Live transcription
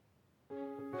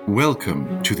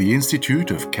Welcome to the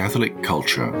Institute of Catholic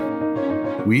Culture.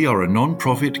 We are a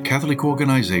non-profit Catholic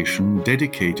organization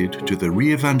dedicated to the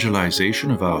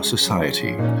re-evangelization of our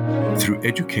society through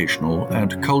educational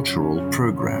and cultural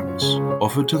programs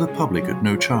offered to the public at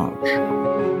no charge.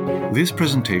 This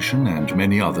presentation and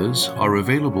many others are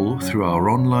available through our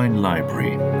online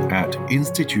library at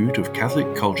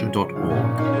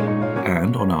instituteofcatholicculture.org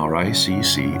and on our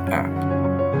ICC app.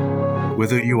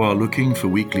 Whether you are looking for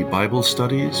weekly Bible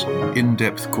studies,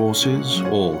 in-depth courses,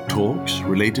 or talks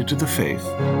related to the faith,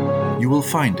 you will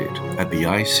find it at the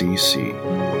ICC.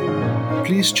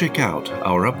 Please check out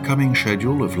our upcoming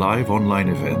schedule of live online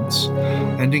events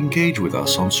and engage with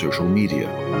us on social media.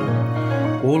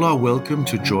 All are welcome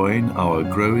to join our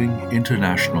growing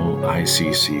international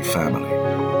ICC family.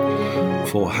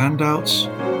 For handouts,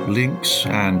 links,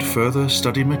 and further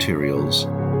study materials,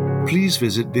 please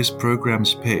visit this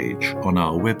program's page on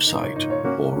our website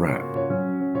or app.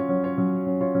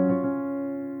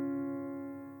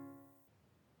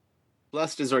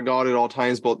 Blessed is our God at all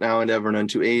times, both now and ever, and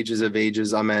unto ages of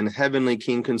ages. Amen. Heavenly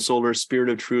King, Consoler, Spirit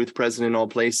of truth, present in all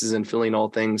places and filling all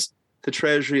things, the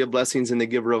treasury of blessings and the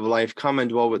giver of life, come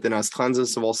and dwell within us, cleanse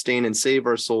us of all stain, and save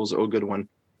our souls, O good one.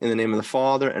 In the name of the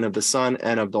Father, and of the Son,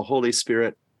 and of the Holy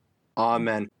Spirit.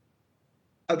 Amen.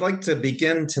 I'd like to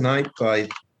begin tonight by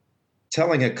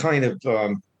telling a kind of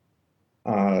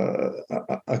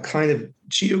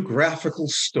geographical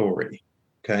story.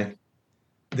 Okay,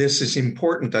 this is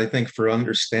important, I think, for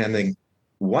understanding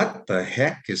what the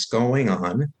heck is going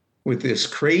on with this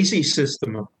crazy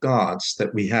system of gods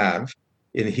that we have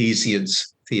in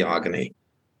Hesiod's theogony,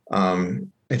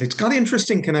 and it's got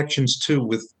interesting connections too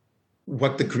with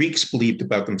what the Greeks believed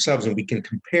about themselves, and we can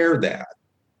compare that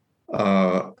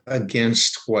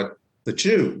against what the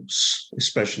Jews,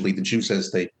 especially the Jews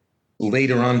as they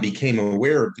later on became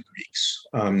aware of the Greeks,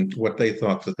 what they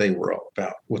thought that they were all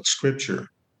about, what Scripture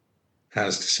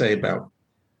has to say about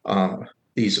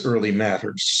these early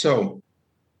matters. So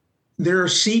there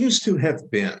seems to have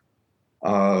been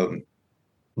a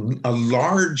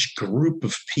large group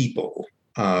of people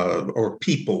or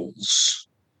peoples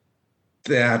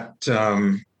that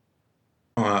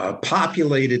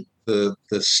populated the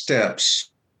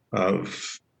steppes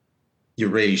of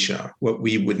Eurasia, what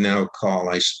we would now call,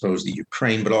 I suppose, the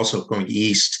Ukraine, but also going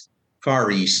east,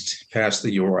 far east, past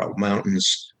the Ural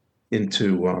Mountains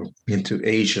into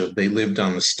Asia. They lived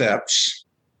on the steppes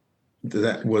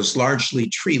that was largely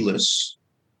treeless,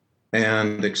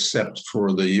 and except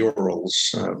for the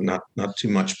Urals, not too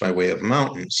much by way of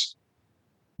mountains.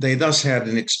 They thus had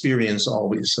an experience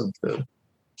always of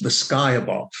the sky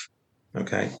above.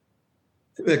 Okay.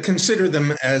 Consider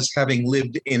them as having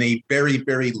lived in a very,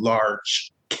 very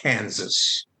large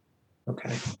Kansas.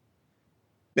 Okay.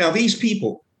 Now, these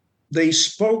people, they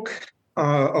spoke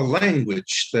a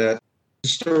language that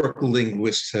historical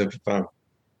linguists have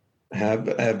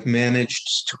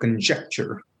managed to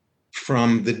conjecture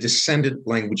from the descendant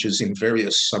languages in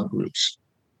various subgroups.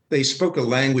 They spoke a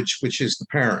language which is the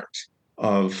parent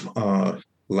of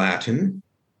Latin,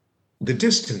 the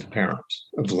distant parent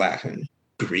of Latin,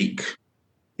 Greek,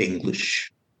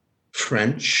 English,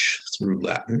 French through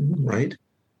Latin, right?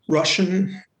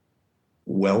 Russian,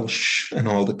 Welsh, and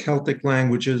all the Celtic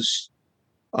languages,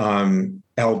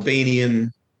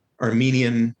 Albanian,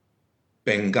 Armenian,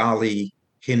 Bengali,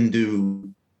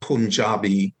 Hindu,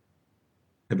 Punjabi,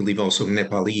 I believe also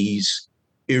Nepalese,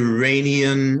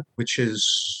 Iranian, which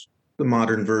is the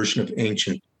modern version of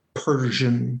ancient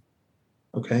Persian,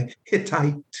 okay,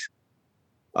 Hittite.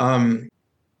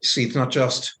 See, it's not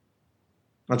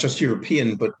just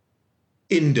European, but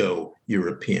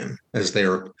Indo-European, as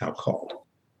they're now called,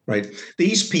 right?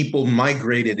 These people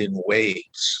migrated in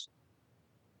waves.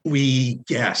 We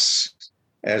guess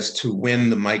as to when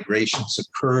the migrations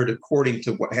occurred according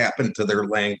to what happened to their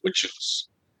languages.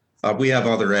 We have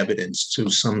other evidence too.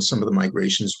 Some of the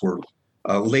migrations were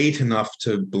late enough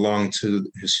to belong to the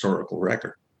historical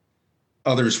record.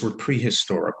 Others were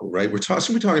prehistorical, right? We're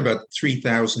talking about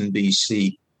 3000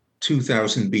 BC,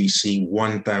 2000 BC,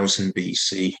 1000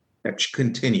 BC, actually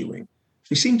continuing.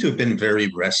 They seem to have been very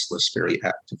restless, very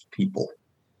active people.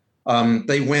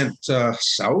 They went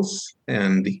south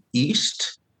and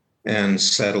east and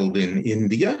settled in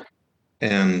India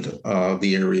and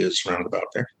the areas round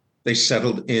about there. They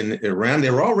settled in Iran. They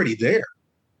were already there.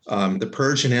 The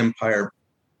Persian Empire,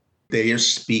 they are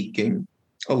speaking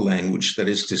a language that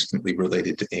is distantly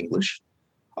related to English.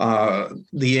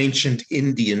 The ancient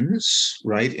Indians,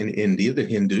 right, in India, the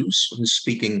Hindus, were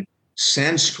speaking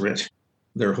Sanskrit,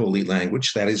 their holy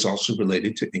language, that is also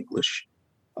related to English.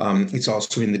 It's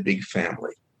also in the big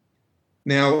family.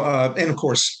 Now, and of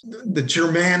course, the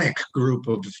Germanic group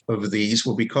of these,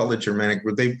 what we call the Germanic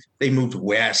group, they moved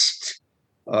west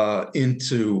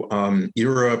into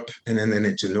Europe, and then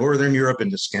into Northern Europe,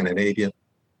 into Scandinavia.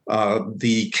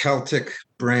 The Celtic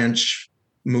branch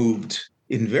moved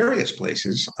in various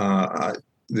places.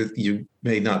 That you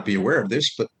may not be aware of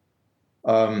this, but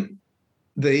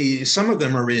some of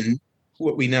them are in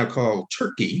what we now call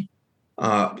Turkey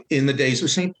in the days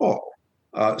of St. Paul.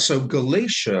 So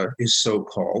Galatia is so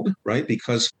called, right,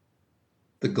 because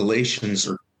the Galatians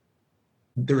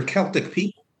they're a Celtic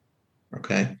people,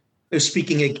 okay? They're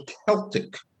speaking a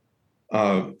Celtic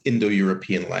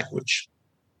Indo-European language.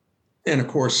 And of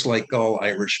course, like all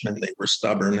Irishmen, they were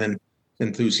stubborn and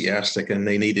enthusiastic, and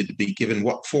they needed to be given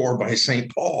what for by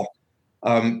St. Paul.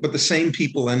 But the same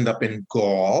people end up in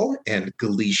Gaul and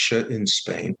Galicia in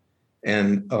Spain,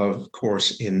 and of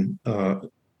course in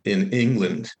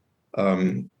England.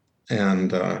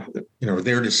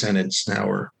 Their descendants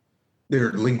now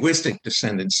their linguistic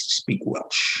descendants speak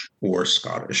Welsh or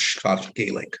Scottish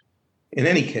Gaelic. In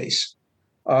any case,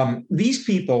 these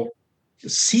people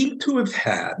seem to have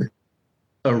had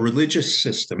a religious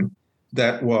system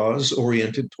that was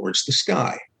oriented towards the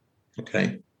sky.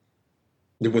 Okay.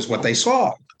 It was what they saw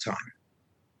all the time.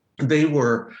 They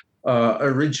were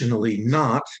originally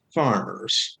not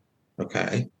farmers.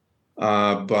 Okay.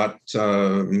 But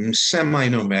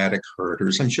semi-nomadic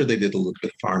herders. I'm sure they did a little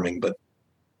bit of farming, but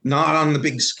not on the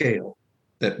big scale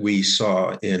that we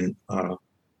saw in the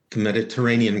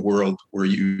Mediterranean world, where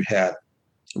you had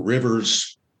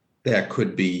rivers that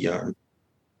could be,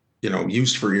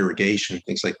 used for irrigation,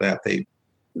 things like that.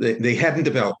 They hadn't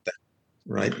developed that,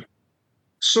 right?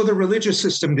 So the religious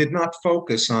system did not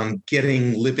focus on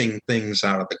getting living things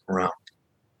out of the ground.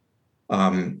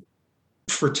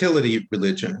 Fertility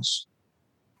religions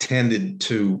tended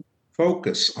to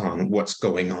focus on what's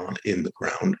going on in the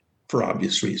ground for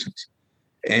obvious reasons.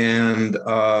 And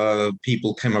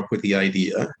people came up with the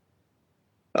idea,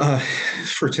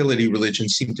 fertility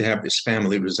religions seem to have this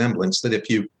family resemblance, that if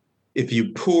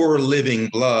you pour living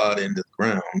blood into the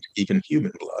ground, even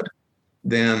human blood,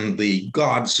 then the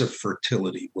gods of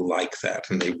fertility will like that,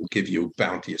 and they will give you a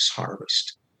bounteous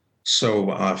harvest.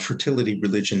 So fertility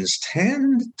religions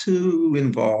tend to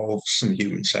involve some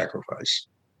human sacrifice,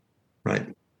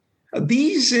 right?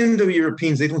 These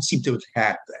Indo-Europeans, they don't seem to have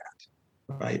had that,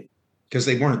 right? Because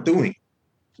they weren't doing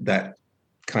that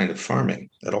kind of farming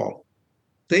at all.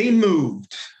 They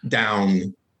moved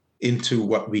down into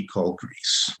what we call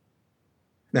Greece.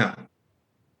 Now,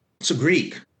 so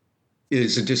Greek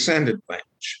is a descendant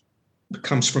language. It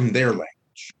comes from their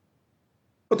language.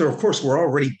 But there, of course, were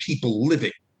already people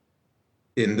living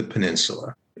in the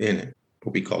peninsula, in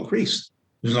what we call Greece.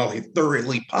 It was already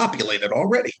thoroughly populated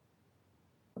already.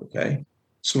 Okay.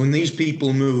 So when these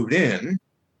people moved in,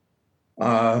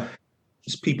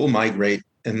 these people migrate,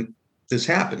 and this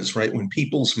happens, right? When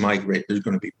peoples migrate, there's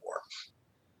going to be war.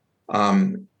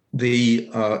 The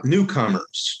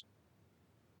newcomers,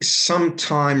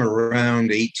 sometime around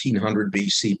 1800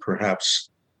 BC, perhaps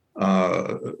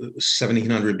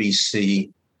 1700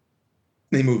 BC,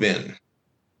 they move in.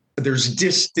 There's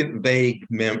distant, vague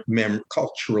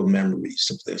cultural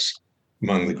memories of this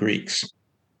among the Greeks.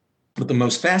 But the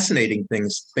most fascinating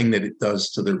thing that it does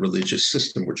to the religious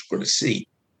system, which we're going to see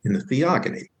in the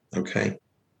Theogony, okay?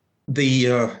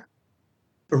 The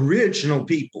original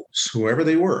peoples, whoever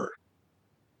they were,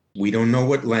 we don't know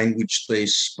what language they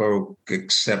spoke,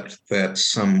 except that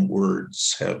some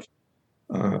words have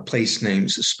place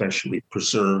names, especially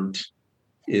preserved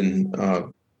in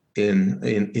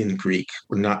Greek,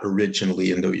 were not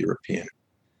originally Indo-European.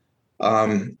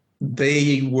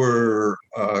 They were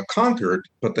conquered,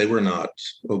 but they were not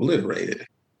obliterated.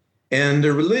 And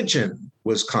their religion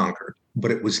was conquered,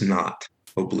 but it was not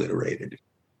obliterated.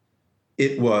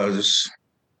 It was,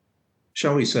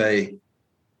 shall we say,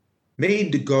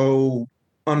 made to go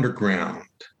underground.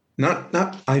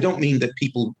 I don't mean that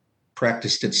people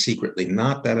practiced it secretly,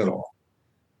 not that at all.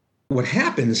 What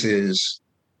happens is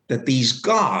that these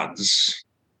gods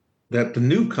that the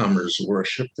newcomers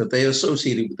worshiped, that they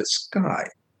associated with the sky,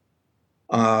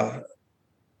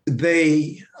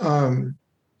 they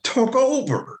took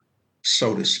over,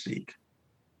 so to speak,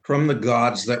 from the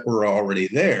gods that were already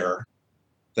there,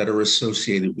 that are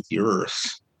associated with the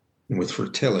earth and with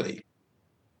fertility.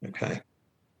 Okay.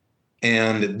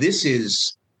 And this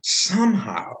is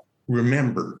somehow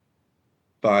remembered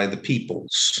by the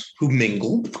peoples who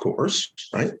mingled, of course,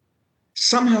 right?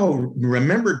 Somehow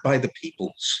remembered by the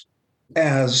peoples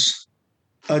as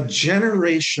a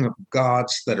generation of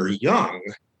gods that are young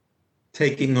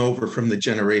taking over from the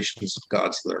generations of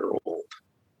gods that are old,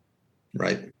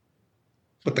 right?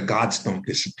 but the gods don't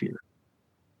disappear.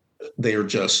 They are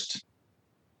just,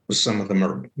 some of them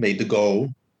are made to go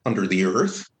under the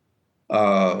earth.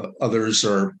 Others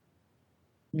are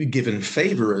given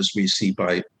favor, as we see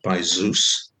by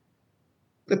Zeus.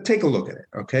 But take a look at it,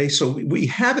 okay? So we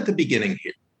have at the beginning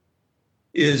here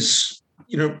is,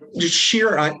 just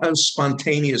sheer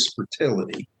spontaneous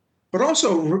fertility, but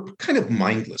also kind of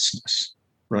mindlessness,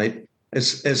 right?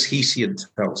 As Hesiod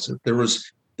tells it,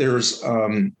 there's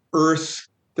earth.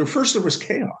 First there was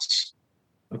chaos,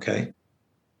 okay?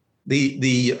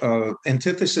 The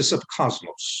antithesis of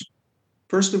cosmos.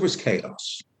 First there was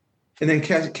chaos, and then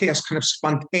chaos kind of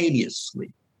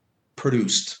spontaneously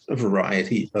produced a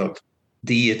variety of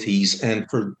deities. And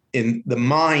in the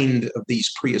mind of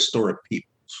these prehistoric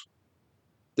peoples,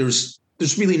 there's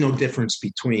really no difference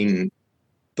between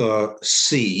the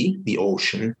sea, the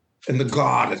ocean, and the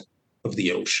god of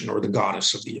the ocean or the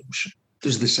goddess of the ocean.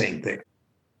 There's the same thing,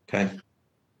 okay?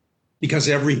 Because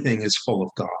everything is full of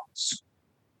gods,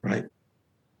 right?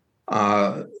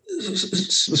 So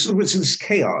it's this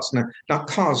chaos, not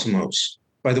cosmos.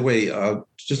 By the way,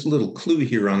 just a little clue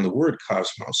here on the word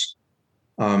cosmos.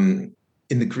 In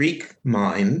the Greek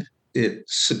mind, it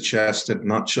suggested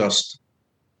not just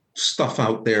stuff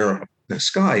out there in the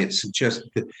sky. It suggested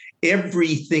that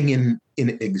everything in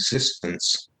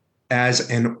existence as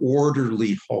an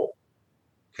orderly whole.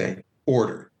 Okay,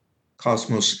 order.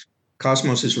 Cosmos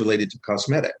is related to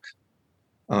cosmetic.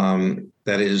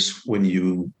 That is, when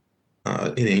you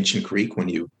in ancient Greek, when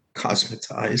you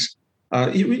cosmetize,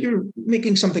 you're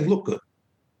making something look good.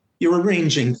 You're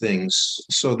arranging things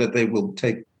so that they will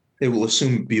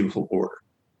assume beautiful order.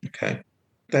 Okay,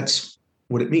 that's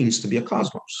what it means to be a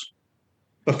cosmos.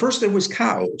 But first there was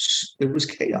chaos. There was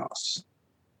chaos.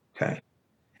 Okay,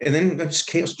 and then that's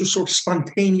chaos just sort of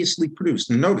spontaneously produced.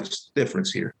 And notice the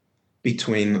difference here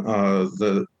between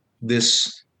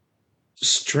this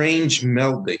strange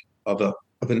melding of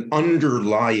an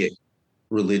underlying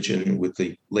religion with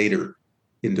the later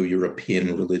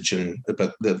Indo-European religion,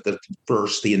 but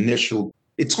the initial,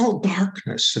 it's all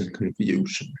darkness and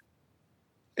confusion.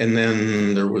 And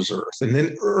then there was Earth. And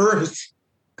then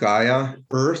Gaia,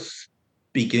 Earth,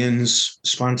 begins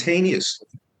spontaneously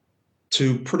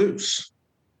to produce,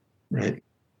 right?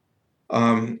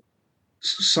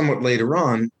 Somewhat later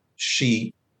on,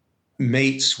 she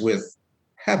mates with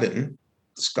heaven,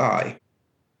 the sky,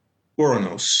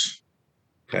 Uranos,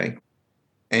 okay?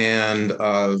 And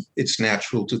it's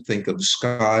natural to think of the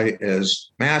sky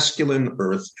as masculine,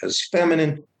 earth as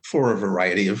feminine, for a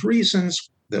variety of reasons,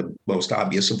 the most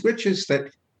obvious of which is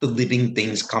that the living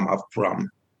things come up from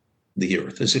the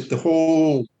earth, as if the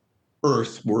whole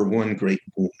earth were one great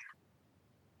womb,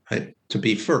 right, to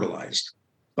be fertilized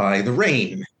by the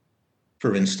rain,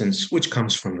 for instance, which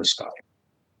comes from the sky,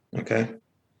 okay?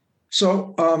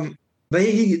 So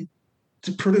they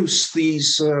to produce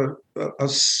these a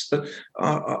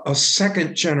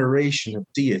second generation of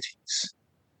deities.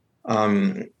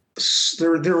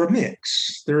 They're a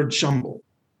mix. They're a jumble.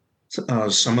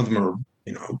 Some of them are,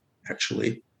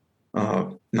 actually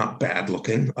not bad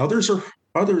looking. Others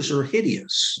are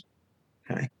hideous.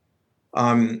 Okay.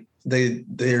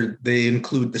 They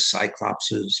include the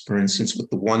cyclopses, for instance, with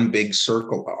the one big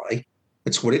circle eye.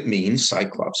 That's what it means.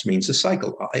 Cyclops means a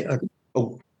cycle eye,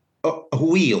 a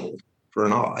wheel for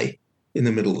an eye in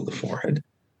the middle of the forehead.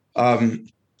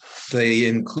 They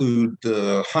include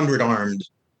the 100-armed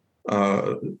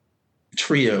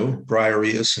trio,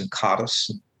 Briareus and Cottus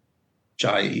and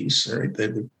Gyes. Right? They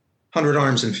have 100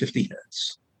 arms and 50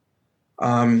 heads.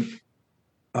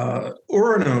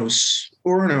 Uranos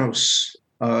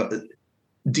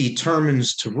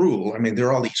determines to rule. I mean, there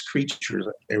are all these creatures.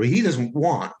 He doesn't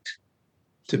want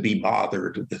to be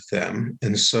bothered with them,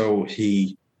 and so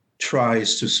he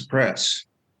tries to suppress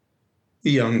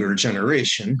the younger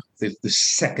generation, the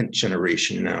second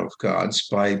generation now of gods,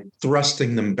 by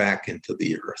thrusting them back into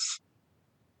the earth.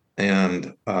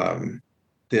 And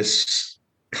this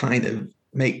kind of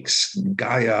makes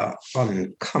Gaia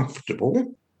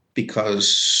uncomfortable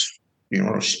because, you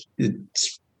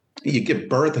give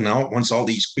birth and now once all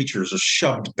these creatures are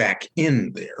shoved back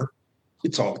in there,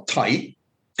 it's all tight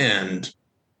and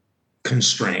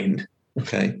constrained,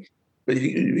 okay? But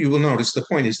you will notice the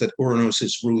point is that Uranos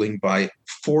is ruling by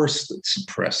force that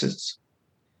suppresses.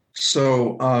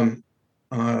 So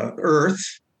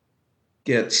Earth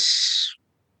gets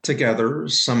together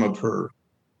some of her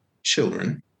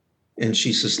children, and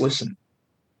she says, listen,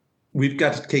 we've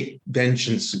got to take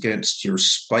vengeance against your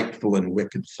spiteful and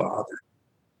wicked father.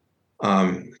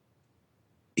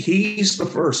 He's the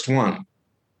first one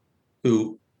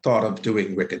who thought of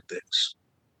doing wicked things.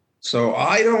 So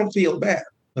I don't feel bad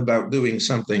about doing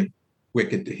something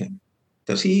wicked to him.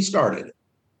 Because he started it,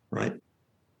 right?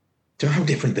 So how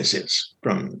different this is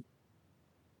from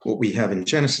what we have in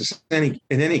Genesis. In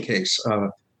any case,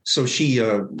 so she,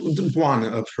 one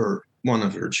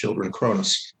of her children,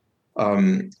 Cronus,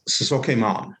 says, "Okay,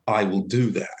 Mom, I will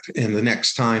do that." And the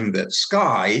next time that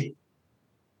Sky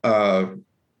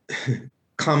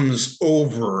comes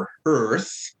over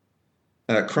Earth,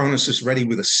 Cronus is ready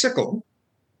with a sickle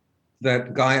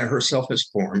that Gaia herself has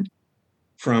formed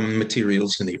from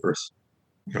materials in the earth,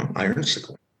 iron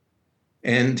sickle.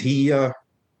 And he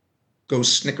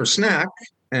goes snicker snack,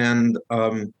 and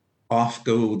off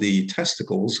go the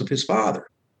testicles of his father.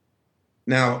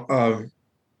 Now,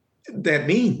 that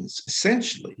means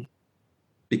essentially,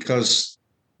 because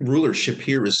rulership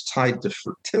here is tied to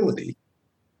fertility,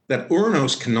 that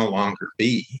Uranos can no longer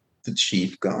be the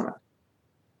chief god.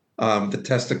 The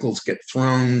testicles get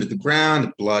thrown to the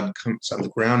ground, blood comes on the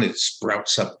ground, it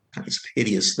sprouts up kinds of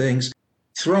hideous things,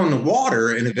 thrown in the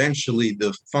water, and eventually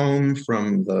the foam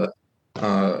from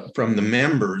the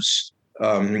members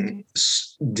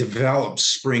develops,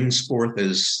 springs forth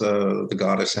as the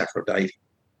goddess Aphrodite,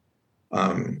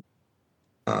 the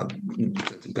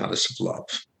goddess of love.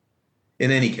 In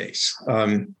any case,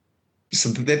 so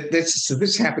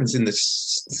this happens in the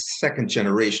second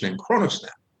generation, and Kronos now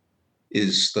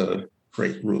is the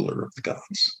great ruler of the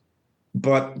gods.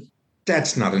 But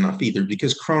that's not enough either,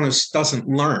 because Cronus doesn't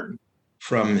learn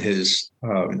from his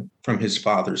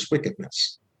father's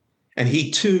wickedness. And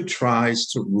he too tries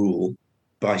to rule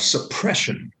by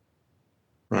suppression,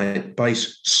 right? By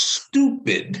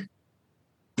stupid,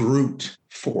 brute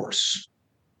force,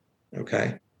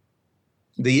 okay?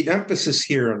 The emphasis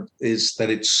here is that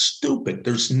it's stupid.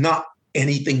 There's not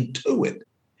anything to it.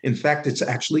 In fact, it's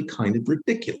actually kind of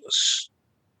ridiculous.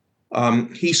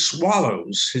 He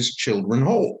swallows his children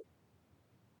whole,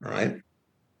 all right?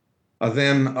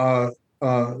 Then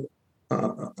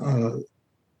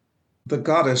the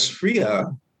goddess Freya,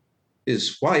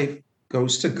 his wife,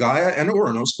 goes to Gaia and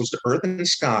Uranos, goes to Earth and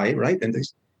Sky, right? And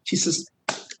she says,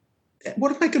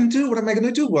 "What am I going to do? What am I going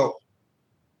to do?" Well,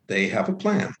 they have a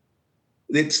plan.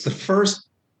 It's the first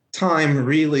time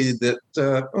really that,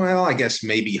 I guess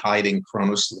maybe hiding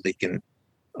Kronos so they can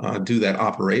do that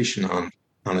operation on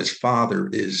his father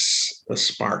is a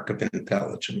spark of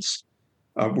intelligence.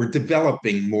 We're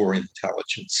developing more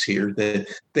intelligence here. That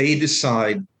they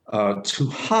decide to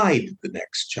hide the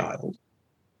next child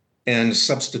and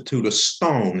substitute a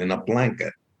stone in a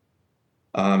blanket,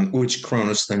 which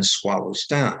Kronos then swallows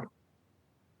down.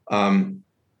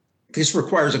 This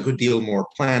requires a good deal more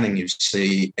planning, you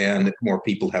see, and more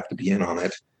people have to be in on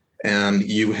it. And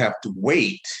you have to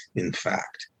wait, in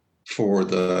fact, for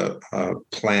the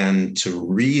plan to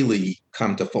really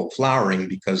come to full flowering,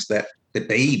 because the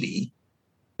baby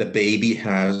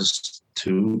has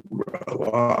to grow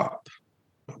up,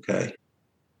 okay?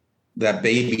 That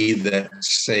baby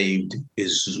that's saved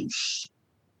is Zeus.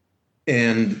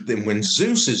 And then when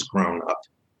Zeus is grown up,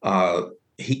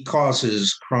 he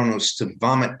causes Kronos to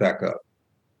vomit back up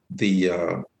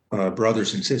the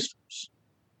brothers and sisters.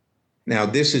 Now,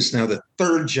 this is now the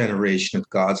third generation of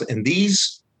gods, and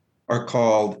these are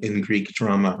called in Greek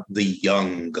drama the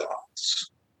young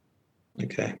gods.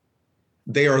 Okay,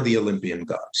 they are the Olympian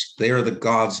gods. They are the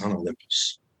gods on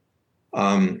Olympus.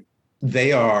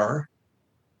 They are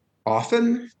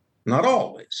often, not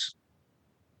always,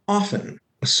 often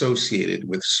associated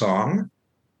with song,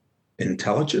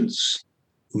 intelligence,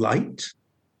 light,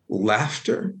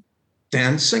 laughter,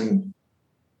 dancing,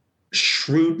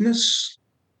 shrewdness,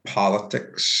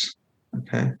 politics.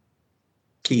 Okay,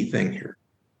 key thing here.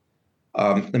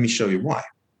 Let me show you why.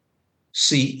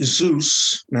 See,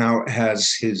 Zeus now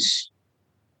has his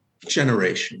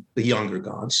generation, the younger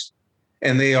gods,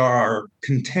 and they are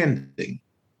contending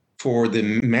for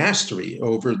the mastery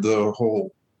over the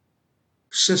whole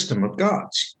system of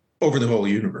gods, over the whole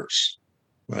universe,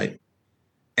 right?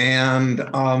 And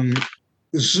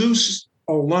Zeus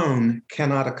alone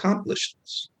cannot accomplish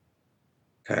this,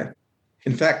 okay?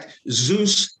 In fact,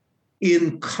 Zeus,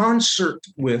 in concert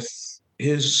with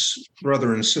his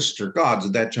brother and sister gods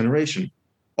of that generation,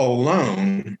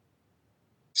 alone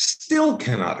still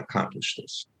cannot accomplish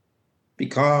this,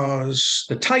 because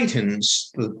the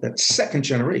Titans, that second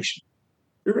generation,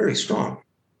 they're very strong.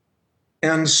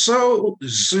 And so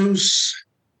Zeus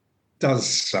does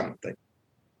something.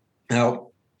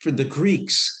 Now, for the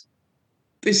Greeks,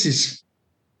 this is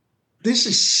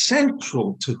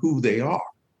central to who they are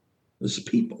as a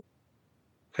people,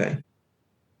 okay?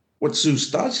 What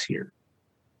Zeus does here,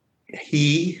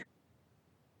 he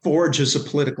forges a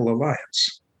political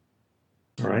alliance,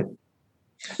 all right?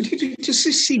 It just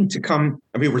seemed to come.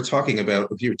 I mean, if you were talking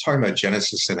about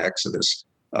Genesis and Exodus,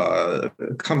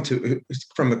 come to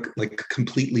from a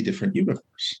completely different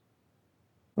universe,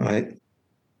 right?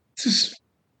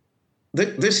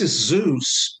 This is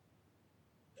Zeus,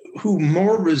 who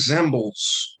more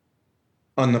resembles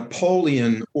a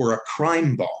Napoleon or a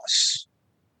crime boss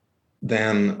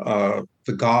than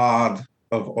the God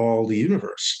of all the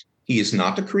universe. He is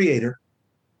not the creator.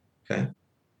 Okay,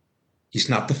 he's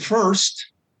not the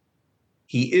first.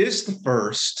 He is the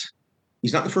first.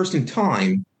 He's not the first in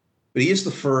time, but he is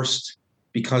the first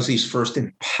because he's first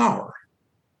in power.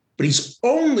 But he's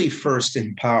only first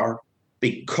in power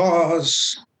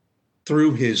because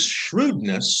through his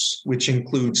shrewdness, which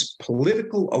includes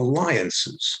political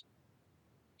alliances,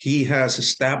 he has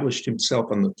established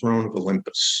himself on the throne of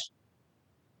Olympus.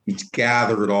 He's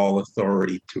gathered all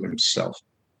authority to himself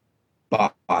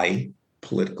by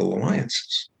political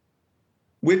alliances,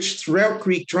 which throughout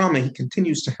Greek drama he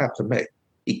continues to have to make.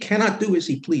 He cannot do as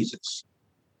he pleases.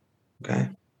 Okay.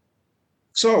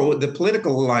 So the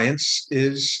political alliance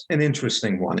is an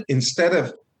interesting one. Instead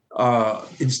of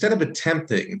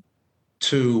attempting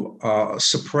to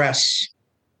suppress,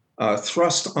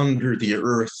 thrust under the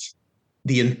earth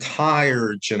the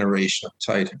entire generation of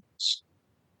Titans,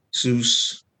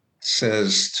 Zeus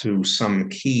says to some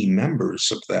key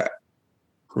members of that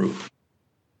group,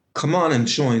 "Come on and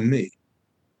join me.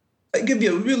 I give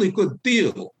you a really good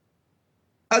deal.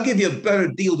 I'll give you a better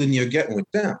deal than you're getting with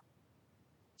them.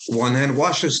 One hand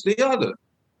washes the other.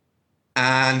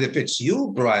 And if it's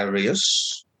you,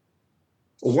 Briareus,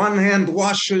 one hand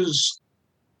washes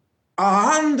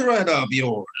 100 of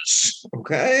yours,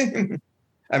 okay?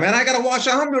 I mean, I got to wash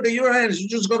 100 of your hands. You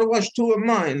just got to wash 2 of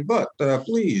mine. But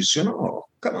please,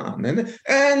 come on.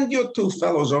 And your 2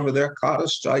 fellows over there,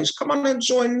 Cottis, Jice, come on and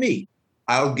join me.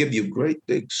 I'll give you great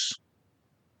digs.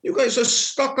 You guys are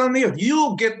stuck on the earth.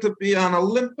 You get to be on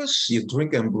Olympus. You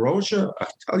drink ambrosia. I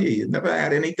tell you, you never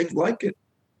had anything like it."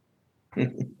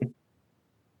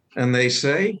 And they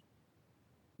say,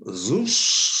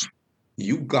 "Zeus,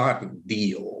 you got a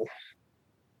deal."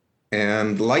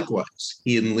 And likewise,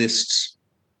 he enlists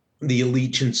the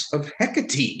allegiance of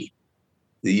Hecate,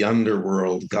 the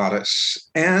underworld goddess,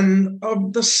 and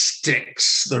of the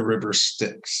Styx, the river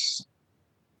Styx.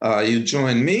 You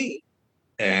join me,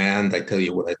 and I tell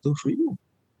you what I do for you.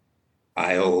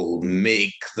 I'll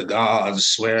make the gods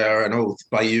swear an oath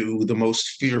by you, the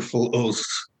most fearful oath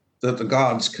that the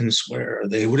gods can swear.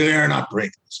 They would dare not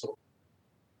break this oath.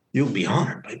 You'll be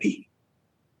honored by me.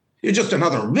 You're just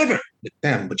another river with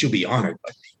them, but you'll be honored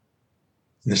by me.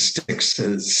 And the Styx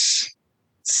says,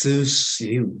 "Zeus,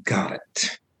 you got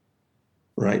it."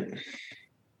 Right?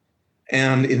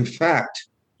 And in fact,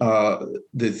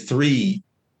 the 3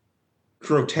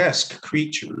 grotesque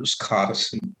creatures,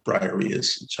 Cottis and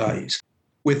Briareus and Chais,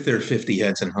 with their 50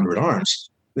 heads and 100 arms,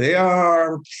 they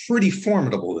are pretty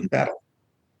formidable in battle.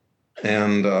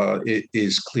 And it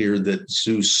is clear that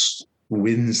Zeus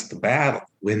wins the battle,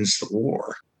 wins the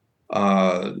war,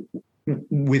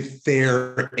 with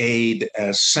their aid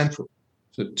as central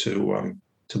to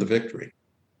the victory.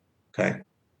 Okay.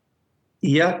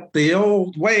 Yet the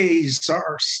old ways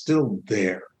are still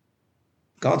there.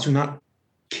 Gods are not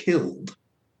killed.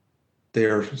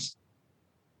 They're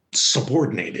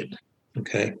subordinated.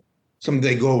 Okay.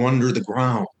 They go under the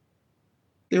ground.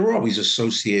 They were always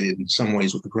associated in some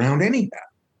ways with the ground anyhow.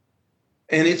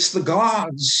 And it's the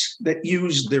gods that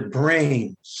use their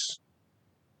brains,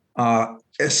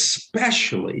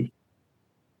 especially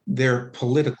their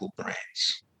political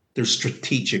brains, their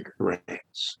strategic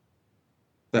brains,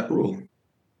 that rule.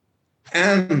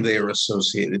 And they are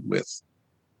associated with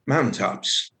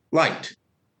mountaintops, light,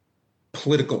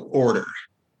 political order.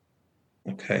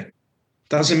 Okay.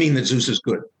 Doesn't mean that Zeus is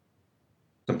good.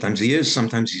 Sometimes he is,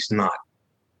 sometimes he's not.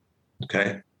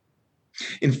 Okay.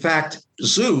 In fact,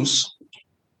 Zeus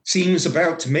seems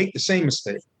about to make the same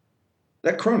mistake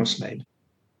that Cronus made.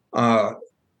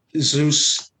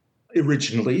 Zeus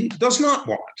originally does not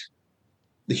want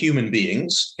the human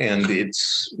beings, and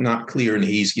it's not clear in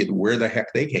Hesiod where the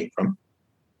heck they came from.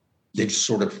 They just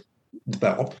sort of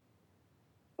developed.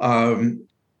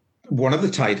 One of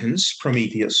the Titans,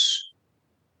 Prometheus,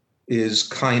 is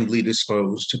kindly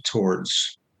disposed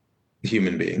towards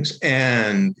human beings,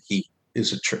 and he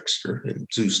is a trickster, and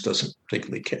Zeus doesn't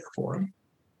particularly care for him.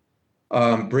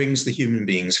 Brings the human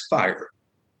beings fire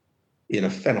in a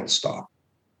fennel stalk.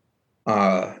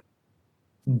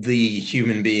 The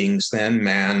human beings, then,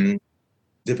 man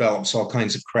develops all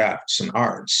kinds of crafts and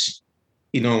arts.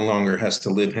 He no longer has to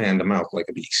live hand to mouth like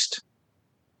a beast.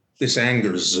 This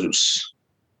angers Zeus.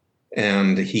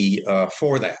 And he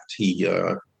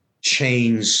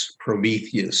chains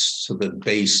Prometheus to the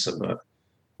base of a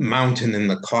mountain in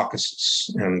the Caucasus,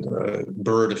 and a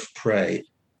bird of prey,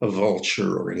 a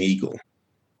vulture or an eagle,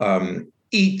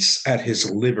 eats at his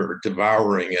liver,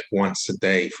 devouring it once a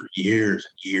day for years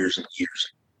and years and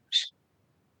years and years.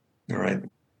 All right.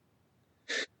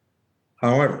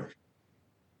 However,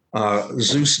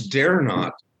 Zeus dare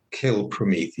not kill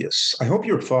Prometheus. I hope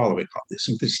you're following all this.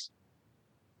 Because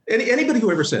anybody who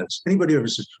ever says,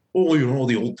 oh, you know,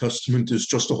 the Old Testament is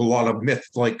just a whole lot of myth,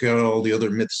 like all the other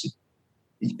myths.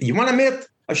 You want a myth?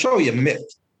 I'll show you a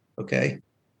myth. Okay,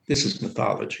 this is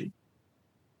mythology.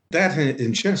 That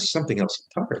and just something else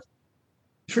entirely.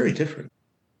 Very different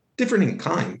in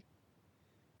kind.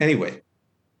 Anyway,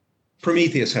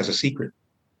 Prometheus has a secret.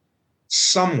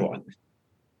 Someone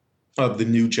of the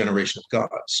new generation of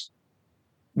gods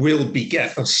will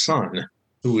beget a son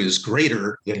who is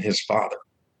greater than his father.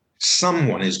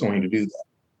 Someone is going to do that.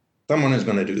 Someone is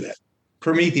going to do that.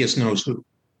 Prometheus knows who.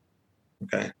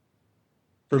 Okay.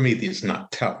 Prometheus is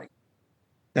not telling.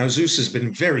 Now, Zeus has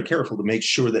been very careful to make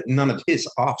sure that none of his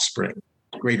offspring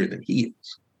is greater than he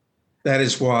is. That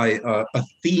is why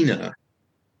Athena,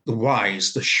 the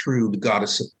wise, the shrewd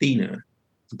goddess Athena,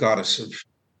 the goddess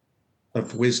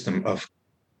of wisdom, of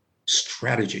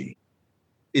strategy,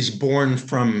 is born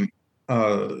from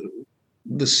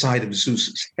the side of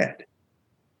Zeus's head.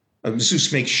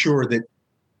 Zeus makes sure that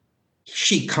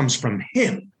she comes from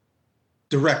him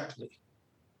directly,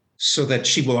 so that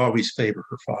she will always favor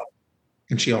her father.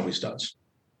 And she always does.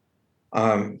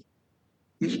 So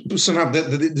now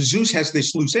the Zeus has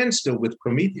this loose end still with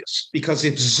Prometheus, because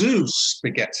if Zeus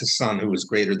begets a son who is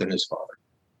greater than his father,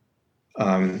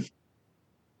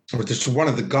 or this one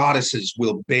of the goddesses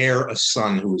will bear a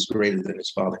son who is greater than his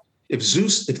father. If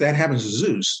that happens to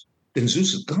Zeus, then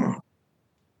Zeus is gone.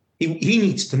 He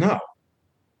needs to know.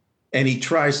 And he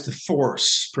tries to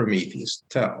force Prometheus to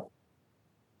tell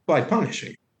by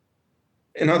punishing.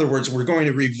 In other words, we're going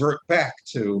to revert back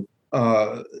to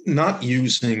not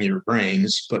using your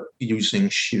brains, but using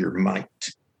sheer might.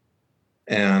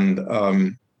 And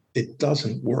it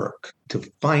doesn't work.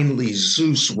 Finally,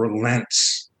 Zeus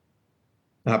relents,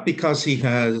 not because he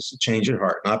has a change of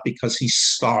heart, not because he's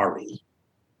sorry.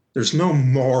 There's no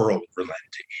moral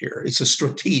relenting here. It's a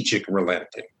strategic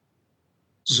relenting.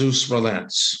 Zeus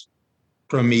relents.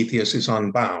 Prometheus is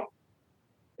unbound.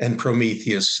 And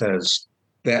Prometheus says,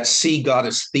 that sea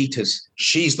goddess Thetis,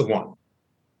 she's the one.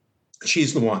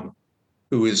 She's the one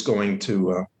who is going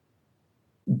to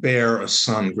bear a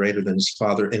son greater than his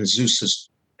father. And Zeus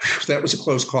that was a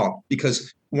close call,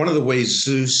 because one of the ways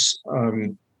Zeus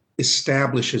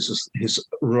establishes his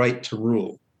right to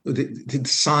rule, the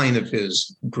sign of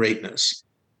his greatness,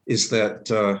 is that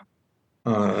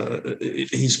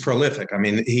he's prolific. I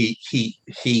mean,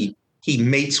 he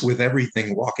mates with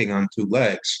everything walking on two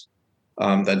legs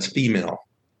that's female.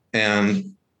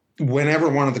 And whenever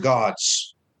one of the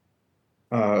gods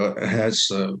has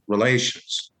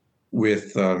relations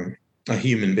with a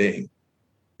human being,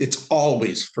 it's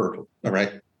always fertile, all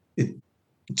right?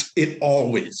 It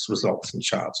always results in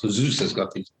child. So Zeus has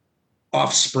got these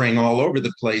offspring all over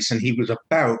the place, and he was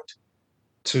about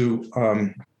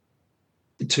to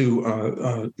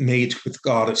mate with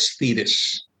goddess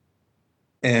Thetis.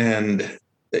 And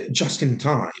just in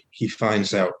time, he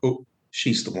finds out, oh,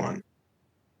 she's the one.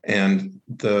 And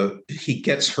he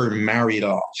gets her married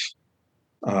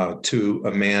off to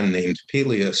a man named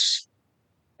Peleus.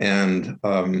 And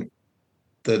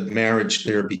the marriage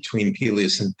there between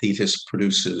Peleus and Thetis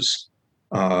produces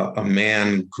a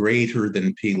man greater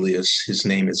than Peleus. His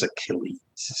name is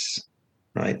Achilles,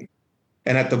 right?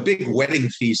 And at the big wedding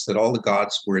feast that all the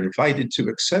gods were invited to,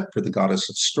 except for the goddess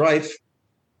of strife,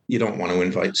 you don't want to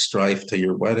invite strife to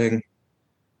your wedding.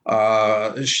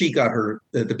 She got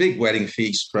the big wedding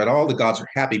feast, right? All the gods are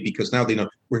happy because now they know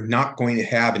we're not going to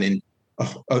have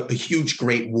a huge,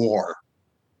 great war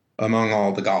among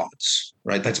all the gods,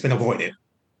 right? That's been avoided.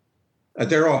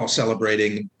 They're all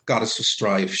celebrating. Goddess of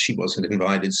strife, she wasn't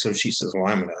invited, so she says, well,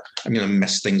 I'm gonna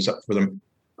mess things up for them.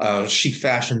 She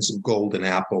fashions a golden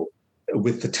apple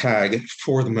with the tag,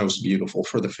 for the most beautiful,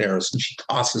 for the fairest, and she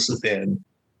tosses it in.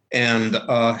 And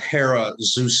Hera,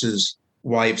 Zeus's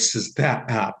wife, says, that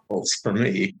apple's for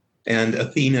me. And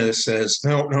Athena says,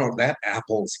 no, that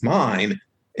apple's mine.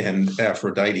 And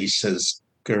Aphrodite says,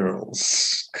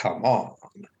 girls, come on,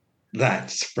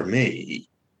 that's for me.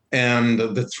 And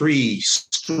the three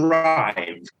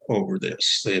strive over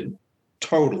this, the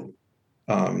total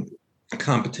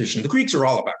competition. The Greeks are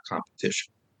all about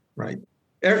competition, right?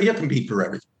 You compete for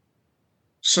everything.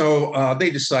 So they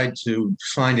decide to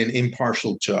find an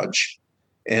impartial judge,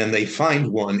 and they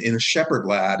find one in a shepherd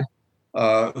lad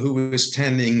who is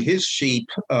tending his sheep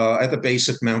at the base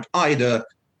of Mount Ida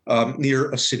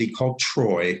near a city called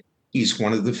Troy. He's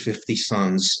one of the 50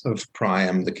 sons of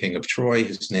Priam, the king of Troy.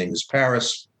 His name is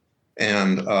Paris.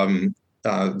 And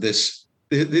this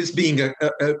being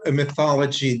a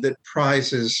mythology that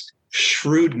prizes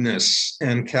shrewdness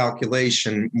and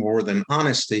calculation more than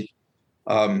honesty,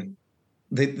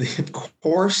 of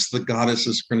course, the goddess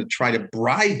is going to try to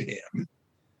bribe him.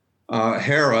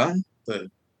 Hera,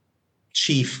 the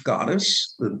chief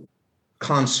goddess, the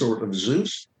consort of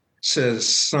Zeus, says,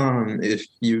 son, if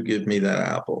you give me that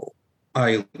apple,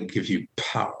 I'll give you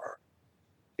power.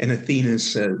 And Athena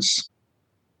says,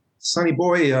 sonny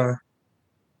boy,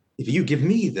 if you give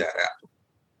me that apple,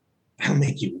 I'll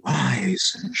make you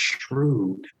wise and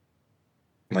shrewd,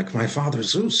 like my father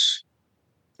Zeus.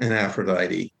 And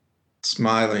Aphrodite,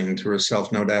 smiling to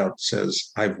herself, no doubt,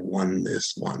 says, I've won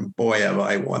this one. Boy, have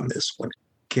I won this one.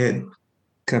 Kid,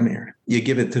 come here. You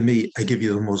give it to me, I give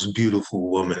you the most beautiful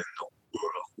woman in the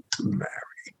world to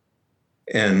marry.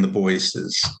 And the boy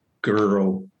says,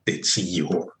 girl, it's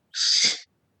yours.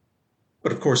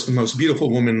 But of course, the most beautiful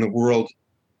woman in the world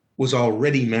was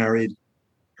already married.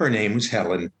 Her name was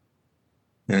Helen.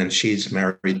 And she's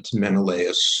married to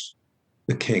Menelaus,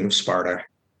 the king of Sparta.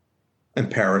 And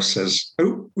Paris says,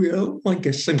 oh, well, I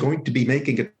guess I'm going to be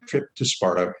making a trip to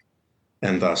Sparta.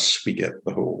 And thus we get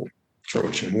the whole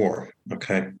Trojan War.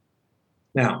 Okay.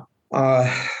 Now,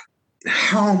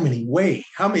 how many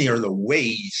are the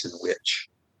ways in which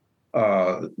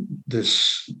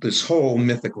this whole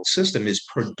mythical system is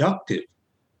productive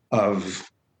of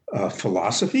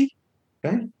philosophy?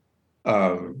 Okay.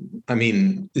 I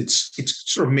mean, it's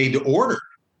sort of made to order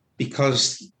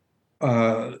because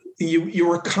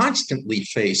you are constantly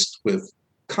faced with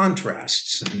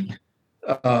contrasts and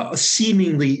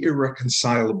seemingly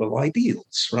irreconcilable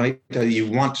ideals, right? You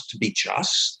want to be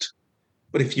just,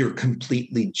 but if you're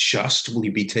completely just, will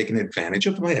you be taken advantage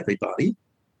of by everybody?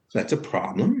 That's a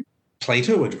problem.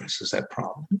 Plato addresses that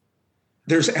problem.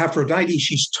 There's Aphrodite.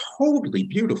 She's totally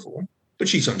beautiful, but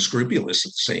she's unscrupulous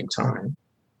at the same time.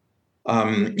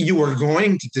 You are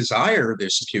going to desire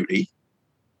this beauty,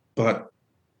 but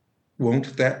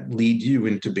won't that lead you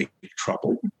into big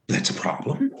trouble? That's a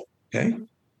problem, okay?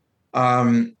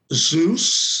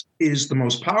 Zeus is the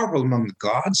most powerful among the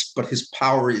gods, but his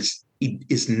power is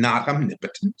not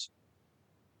omnipotent.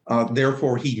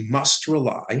 Therefore, he must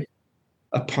rely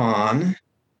upon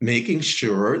making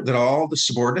sure that all the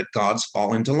subordinate gods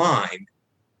fall into line.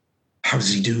 How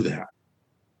does he do that?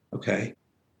 Okay.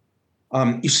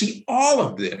 You see, all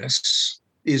of this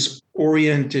is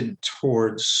oriented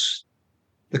towards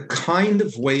the kind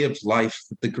of way of life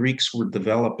that the Greeks were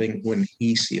developing when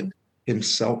Hesiod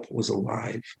himself was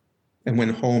alive and when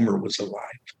Homer was alive.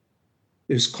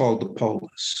 It was called the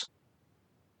polis.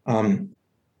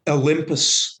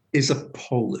 Olympus is a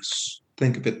polis.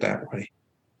 Think of it that way.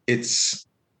 It's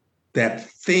that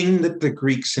thing that the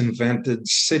Greeks invented.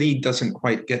 City doesn't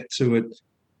quite get to it.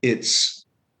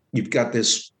 You've got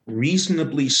this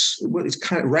reasonably, it's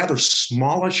kind of rather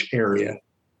smallish area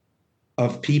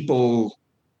of people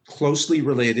closely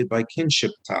related by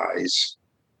kinship ties.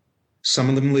 Some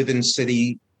of them live in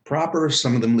city proper,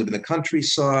 some of them live in the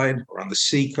countryside or on the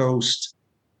seacoast,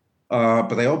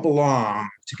 but they all belong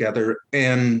together,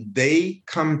 and they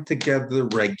come together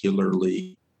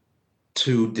regularly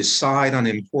to decide on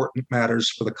important matters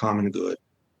for the common good.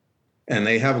 And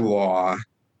they have law,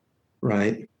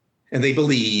 right? And they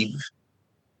believe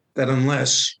that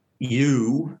unless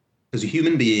you, as a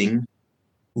human being,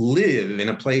 live in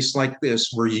a place like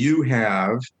this where you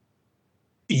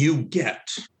get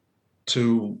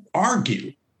to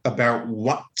argue about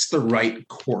what's the right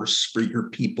course for your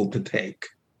people to take,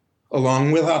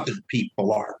 along with other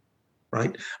people are,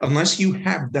 right? Unless you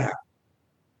have that,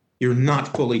 you're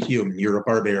not fully human. You're a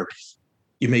barbarian.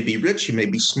 You may be rich, you may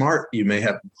be smart, you may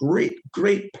have great,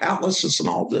 great palaces and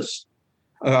all this.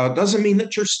 Doesn't mean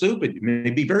that you're stupid. You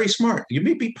may be very smart. You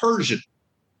may be Persian.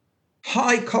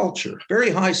 High culture,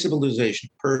 very high civilization,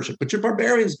 Persian, but you're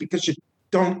barbarians because you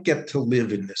don't get to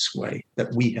live in this way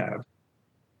that we have.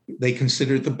 They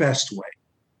consider it the best way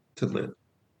to live,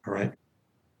 all right?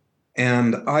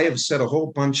 And I have said a whole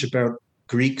bunch about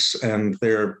Greeks and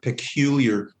their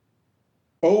peculiar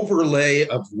overlay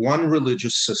of one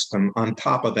religious system on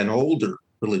top of an older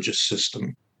religious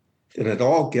system. And it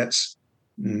all gets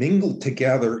mingled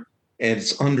together, and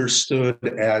it's understood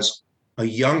as a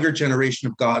younger generation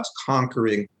of gods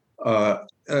conquering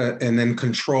and then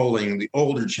controlling the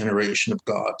older generation of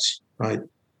gods, right?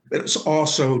 It's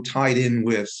also tied in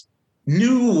with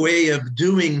new way of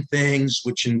doing things,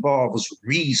 which involves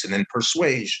reason and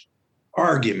persuasion,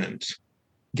 argument,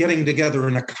 getting together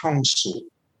in a council,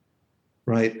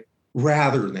 right,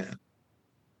 rather than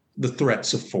the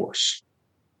threats of force,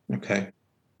 okay,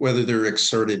 whether they're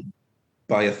exerted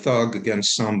by a thug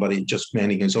against somebody just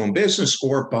minding his own business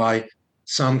or by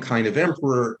some kind of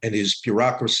emperor and his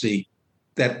bureaucracy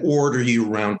that order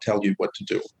you around, tell you what to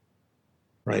do,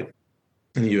 right?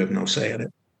 And you have no say in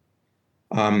it.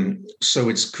 So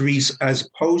it's Greece as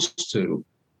opposed to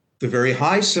the very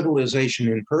high civilization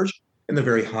in Persia and the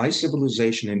very high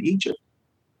civilization in Egypt.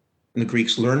 And the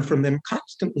Greeks learned from them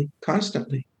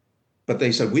constantly. But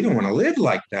they said, we don't want to live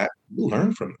like that. We'll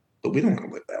learn from them, but we don't want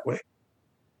to live that way.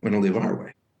 We want to live our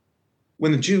way.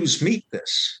 When the Jews meet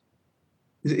this,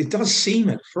 it does seem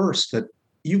at first that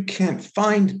you can't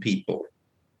find people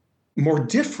more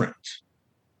different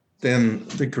than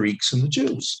the Greeks and the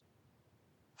Jews,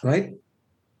 right?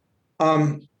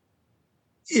 In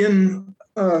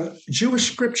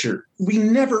Jewish scripture, we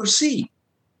never see,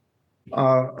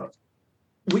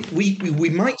 we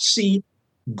might see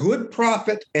good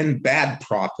prophet and bad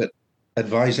prophet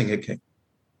advising a king,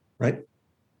 right?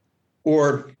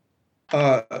 Or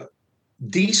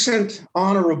decent,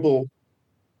 honorable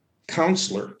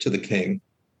counselor to the king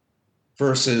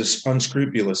versus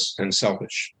unscrupulous and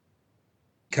selfish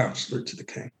counselor to the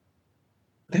king.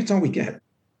 That's all we get.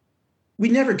 We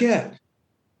never get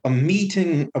a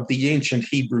meeting of the ancient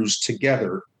Hebrews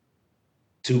together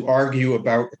to argue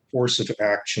about a course of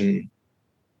action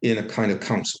in a kind of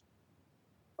council,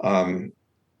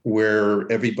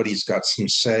 where everybody's got some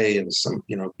say and some,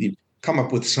 you come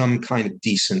up with some kind of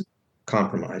decent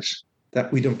compromise.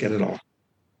 That we don't get at all.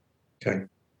 Okay.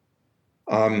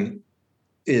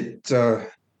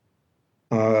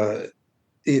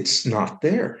 It's not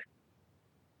there.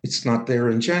 It's not there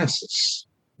in Genesis,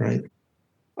 right?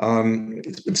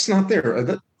 It's not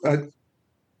there.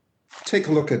 Take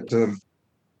a look at.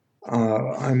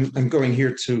 I'm going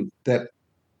here to that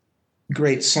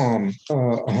great Psalm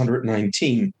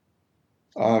 119.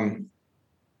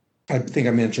 I think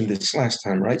I mentioned this last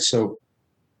time, right? So,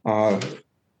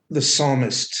 the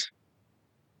psalmist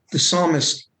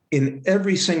in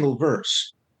every single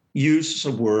verse uses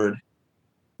a word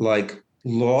like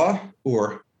law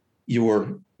or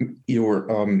your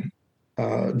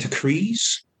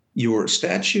decrees, your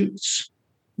statutes,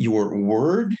 your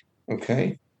word,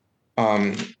 okay,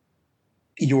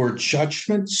 your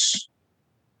judgments,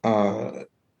 your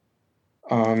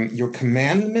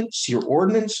commandments, your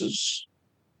ordinances,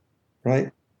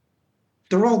 right?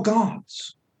 They're all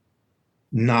God's,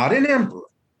 not an emperor,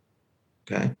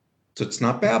 okay? So it's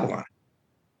not Babylon,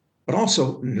 but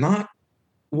also not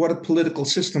what a political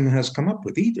system has come up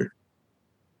with either.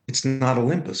 It's not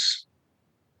Olympus.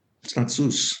 It's not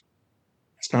Zeus.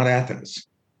 It's not Athens.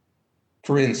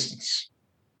 For instance,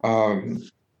 I'm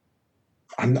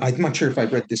not sure if I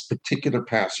read this particular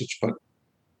passage, but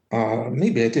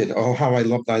maybe I did. Oh, how I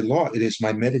love thy law. It is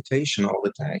my meditation all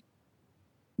the day.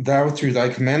 Thou through thy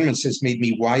commandments hast made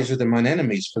me wiser than mine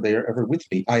enemies, for they are ever with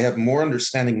me. I have more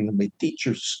understanding than my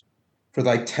teachers, for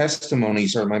thy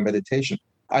testimonies are my meditation.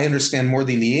 I understand more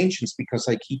than the ancients because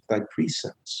I keep thy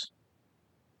precepts.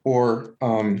 Or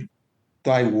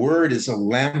thy word is a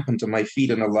lamp unto my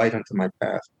feet and a light unto my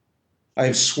path. I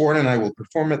have sworn and I will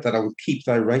perform it, that I will keep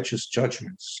thy righteous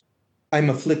judgments. I am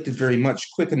afflicted very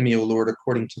much. Quicken me, O Lord,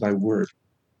 according to thy word.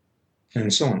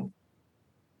 And so on.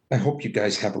 I hope you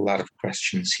guys have a lot of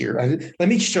questions here. Let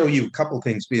me show you a couple of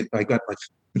things. I got like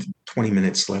 20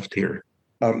 minutes left here.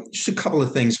 Just a couple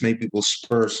of things maybe will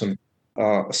spur some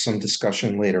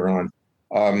discussion later on.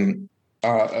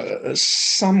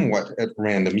 Somewhat at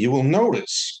random, you will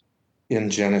notice in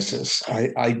Genesis,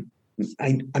 I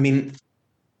mean,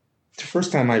 the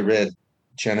first time I read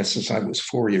Genesis, I was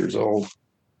 4 years old.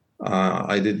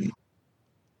 I didn't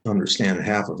understand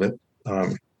half of it.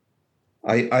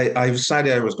 I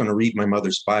decided I was going to read my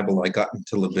mother's Bible. I got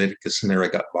into Leviticus, and there I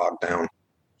got bogged down.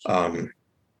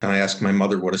 And I asked my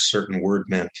mother what a certain word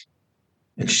meant,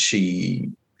 and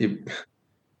it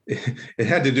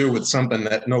had to do with something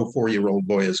that no 4-year-old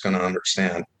boy is going to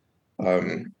understand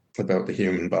about the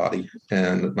human body.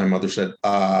 And my mother said,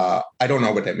 I don't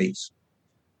know what that means.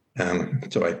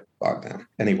 So I bogged down.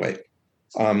 Anyway,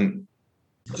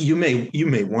 you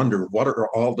may wonder, what are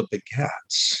all the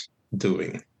begats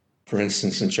doing? For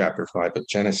instance, in chapter 5 of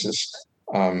Genesis,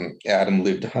 Adam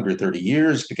lived 130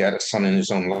 years, begat a son in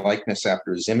his own likeness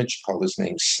after his image, called his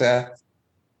name Seth.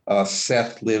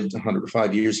 Seth lived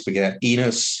 105 years, begat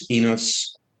Enos.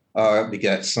 Enos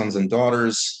begat sons and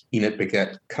daughters. Enoch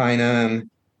begat Cainan.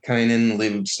 Cainan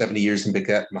lived 70 years and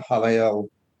begat Mahalalel,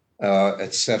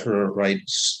 etc. Right?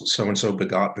 So-and-so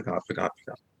begot,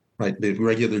 right? The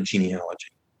regular genealogy.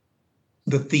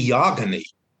 The theogony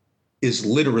is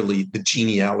literally the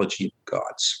genealogy of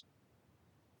gods.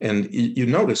 And you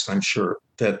noticed, I'm sure,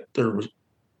 that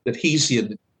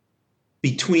Hesiod,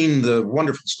 between the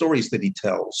wonderful stories that he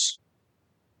tells,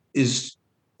 is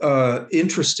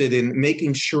interested in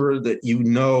making sure that you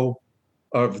know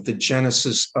of the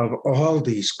genesis of all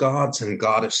these gods and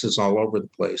goddesses all over the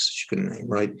place you can name,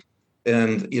 right?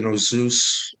 And,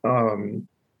 Zeus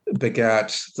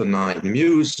begat the 9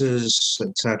 muses,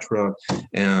 etc.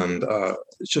 And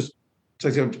it's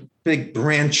like a big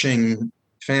branching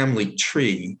family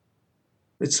tree.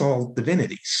 It's all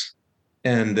divinities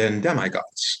and then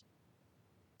demigods.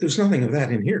 There's nothing of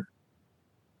that in here.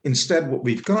 Instead, what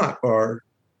we've got are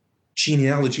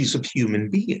genealogies of human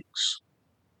beings,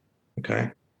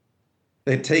 okay?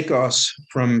 They take us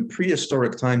from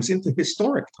prehistoric times into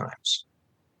historic times.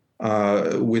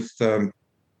 When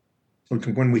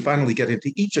we finally get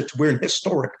into Egypt, we're in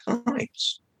historic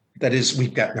times. That is,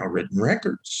 we've got now written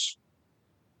records.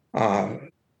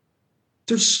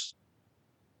 That's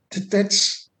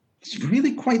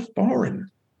really quite foreign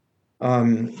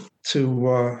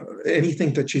to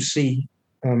anything that you see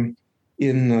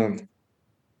in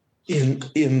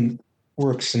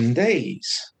Works and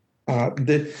Days.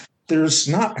 There's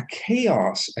not a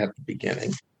chaos at the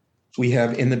beginning. We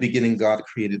have, in the beginning, God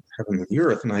created heaven and the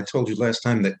earth. And I told you last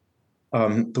time that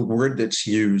the word that's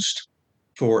used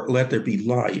for let there be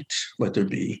light, let there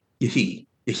be, yehi.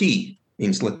 Yehi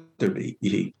means let there be,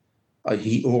 yehi.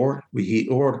 He-or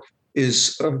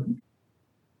is a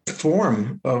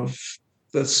form of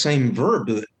the same verb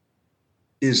that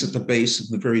is at the base of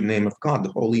the very name of God,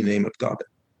 the holy name of God that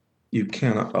you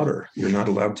cannot utter. You're not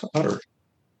allowed to utter.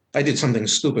 I did something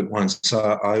stupid once.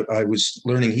 I was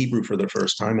learning Hebrew for the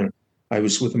first time, and I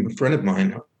was with a friend of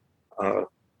mine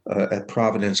at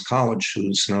Providence College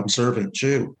who's an observant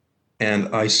Jew. And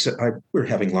I said, we were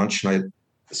having lunch, and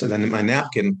I said on my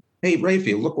napkin, "Hey,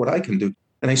 Raphael, look what I can do."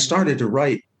 And I started to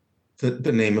write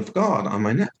the name of God on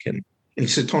my napkin. And he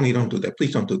said, "Tony, don't do that.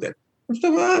 Please don't do that." I said,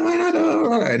 "Why not?"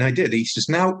 And I did. He says,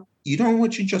 "Now, you know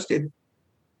what you just did?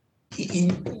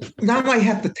 Now I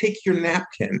have to take your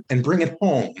napkin and bring it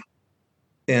home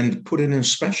and put it in a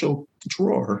special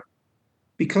drawer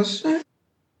because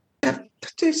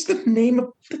that's the name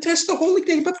of that's the holy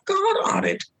name of God on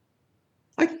it.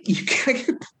 You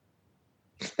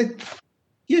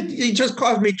just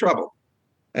caused me trouble."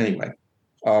 Anyway,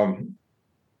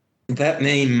 that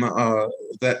name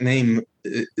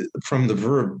from the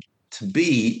verb to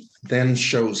be then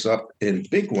shows up in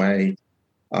big way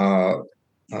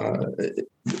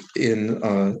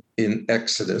in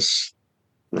Exodus,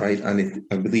 right? And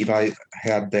I believe I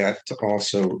had that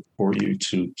also for you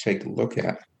to take a look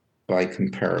at by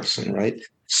comparison, right?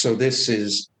 So this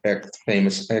is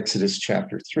famous Exodus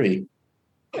chapter 3,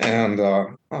 and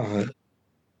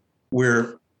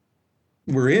we're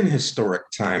in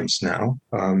historic times now.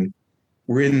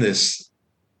 We're in this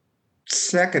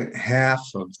second half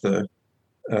of the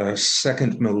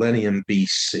second millennium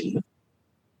BC.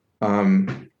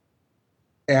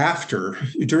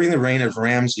 During the reign of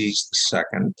Ramses II,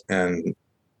 and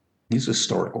he's a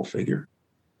historical figure,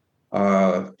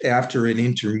 after an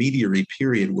intermediary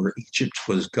period where Egypt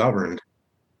was governed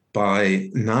by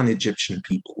non-Egyptian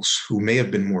peoples who may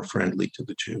have been more friendly to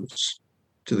the Jews,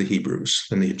 to the Hebrews,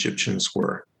 than the Egyptians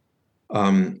were.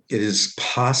 It is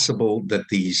possible that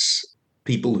these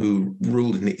people who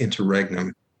ruled in the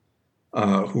interregnum,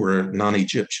 who were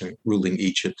non-Egyptian ruling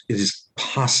Egypt, it is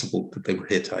possible that they were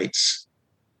Hittites.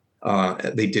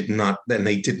 They did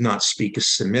not speak a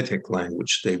Semitic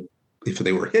language. If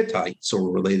they were Hittites or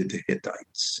were related to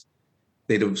Hittites,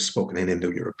 they'd have spoken an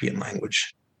Indo-European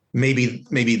language.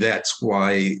 Maybe that's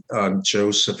why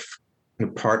Joseph,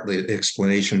 partly the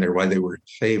explanation there why they were in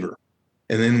favor.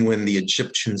 And then when the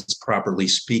Egyptians, properly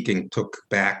speaking, took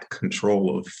back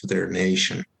control of their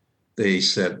nation, they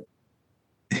said,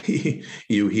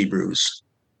 "You Hebrews,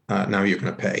 now you're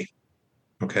going to pay."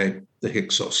 Okay, the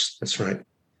Hyksos. That's right.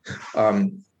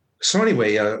 So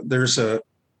anyway, there's a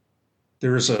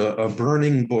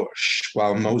burning bush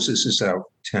while Moses is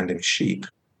out tending sheep,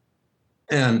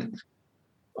 and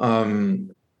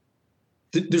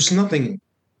there's nothing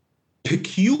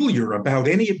peculiar about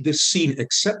any of this scene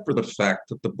except for the fact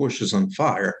that the bush is on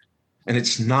fire and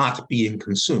it's not being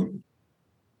consumed.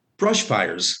 Brush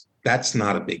fires, that's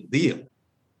not a big deal,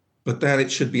 but that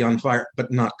it should be on fire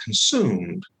but not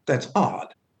consumed, that's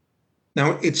odd.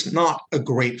 Now, it's not a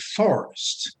great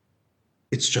forest.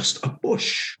 It's just a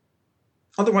bush.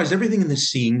 Otherwise, everything in the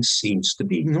scene seems to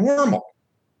be normal,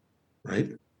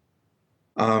 right?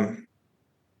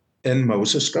 And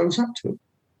Moses goes up to it.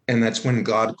 And that's when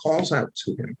God calls out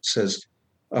to him, says,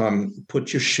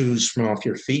 Put your shoes from off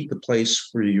your feet. The place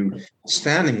where you're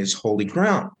standing is holy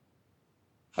ground.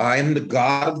 I am the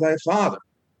God of thy father,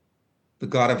 the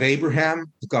God of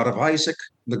Abraham, the God of Isaac,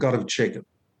 the God of Jacob.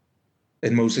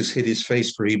 And Moses hid his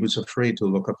face, for he was afraid to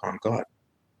look upon God.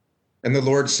 And the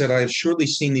Lord said, I have surely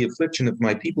seen the affliction of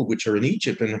my people which are in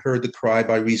Egypt, and heard the cry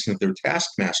by reason of their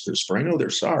taskmasters, for I know their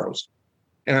sorrows.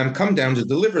 And I'm come down to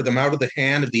deliver them out of the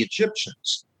hand of the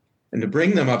Egyptians, and to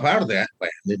bring them up out of that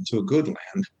land into a good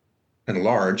land, and a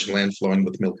large land flowing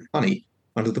with milk and honey,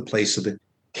 unto the place of the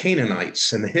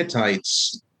Canaanites and the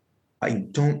Hittites. I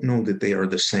don't know that they are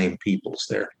the same peoples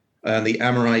there. The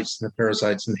Amorites and the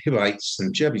Perizzites and the Hivites and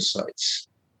the Jebusites.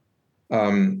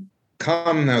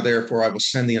 Come now, therefore, I will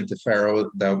send thee unto Pharaoh,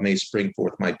 that thou mayst bring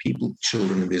forth my people, the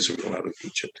children of Israel, out of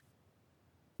Egypt.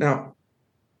 Now,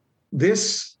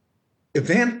 this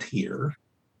event here,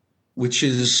 which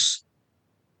is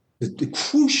the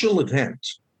crucial event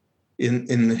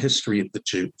in the history of the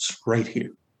Jews, right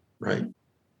here, right?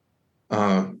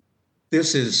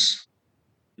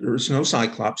 There's no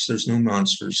Cyclops, there's no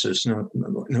monsters, there's no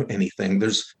anything.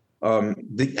 There's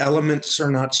the elements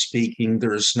are not speaking.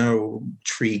 There's no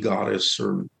tree goddess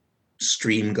or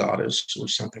stream goddess or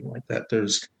something like that.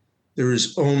 There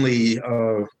is only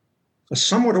a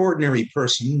somewhat ordinary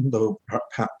person, though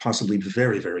possibly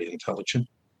very, very intelligent,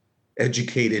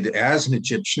 educated as an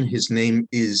Egyptian. His name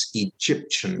is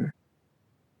Egyptian.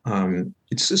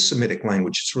 It's a Semitic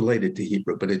language. It's related to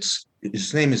Hebrew, but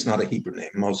his name is not a Hebrew name.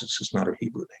 Moses is not a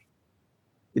Hebrew name.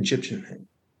 Egyptian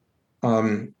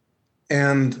name.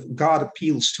 And God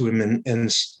appeals to him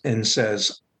and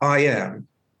says, I am.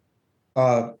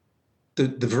 The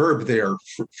verb there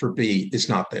for be is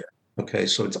not there. Okay,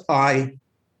 so it's I.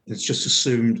 It's just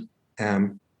assumed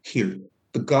am here.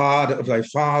 The God of thy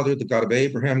father, the God of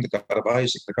Abraham, the God of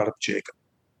Isaac, the God of Jacob.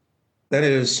 That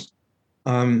is,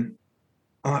 I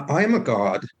am a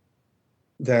God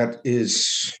that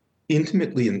is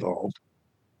intimately involved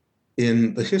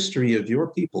in the history of your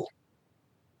people.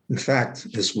 In fact,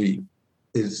 as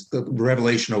the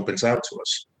Revelation opens out to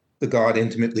us, the God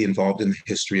intimately involved in the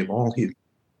history of all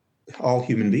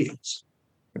human beings.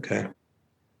 Okay,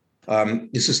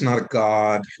 this is not a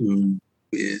God who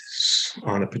is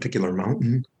on a particular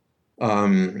mountain.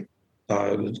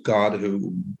 God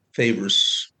who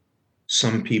favors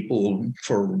some people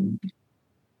for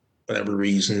whatever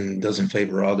reason, doesn't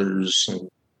favor others.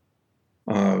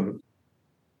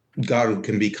 God who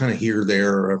can be kind of here,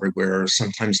 there, or everywhere,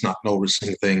 sometimes not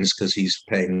noticing things because he's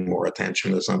paying more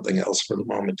attention to something else for the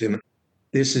moment. And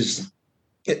this is,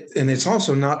 and it's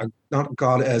also not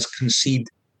God as conceived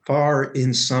far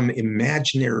in some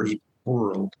imaginary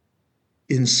world,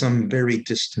 in some very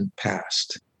distant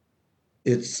past.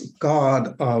 It's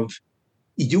God of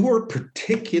your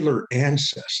particular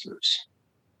ancestors,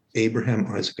 Abraham,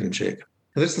 Isaac, and Jacob.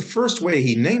 And that's the first way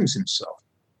he names himself.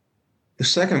 The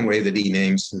second way that he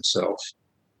names himself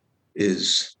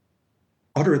is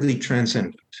utterly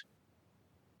transcendent.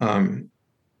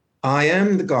 I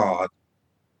am the God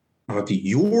of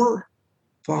your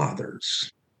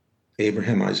fathers,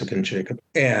 Abraham, Isaac, and Jacob.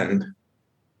 And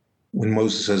when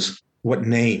Moses says, what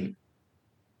name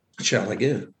shall I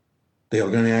give? They are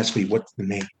going to ask me, what's the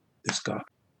name of this God?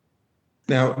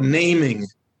 Now, naming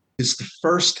is the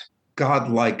first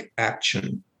godlike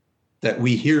action that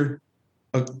we hear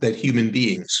that human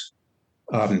beings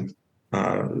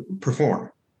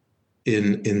perform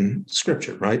in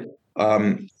Scripture, right?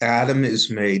 Adam is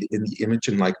made in the image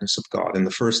and likeness of God, and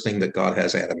the first thing that God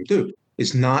has Adam do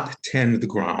is not tend the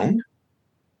ground,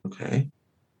 okay,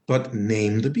 but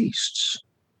name the beasts.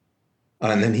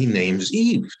 And then he names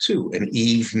Eve too, and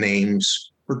Eve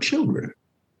names her children,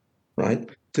 right?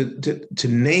 To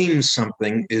name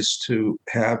something is to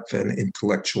have an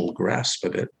intellectual grasp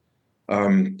of it,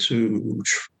 to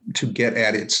get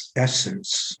at its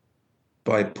essence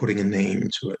by putting a name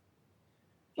to it.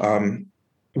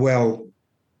 Well,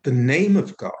 the name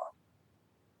of God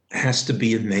has to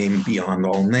be a name beyond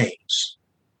all names.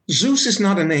 Zeus is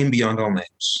not a name beyond all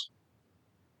names.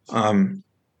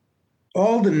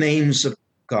 All the names of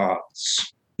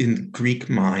gods in the Greek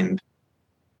mind,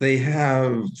 they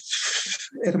have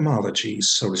etymologies,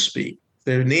 so to speak.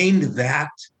 They're named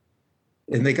that,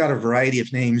 and they got a variety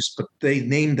of names, but they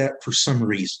named that for some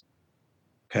reason.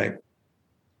 Okay.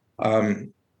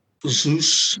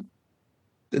 Zeus,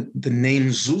 the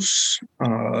name Zeus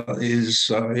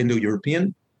is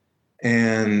Indo-European,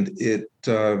 and it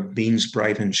means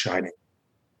bright and shining.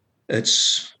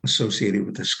 It's associated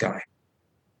with the sky.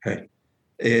 Okay.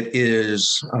 It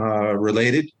is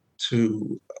related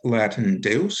to Latin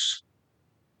Deus.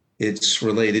 It's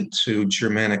related to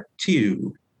Germanic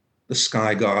Tiu, the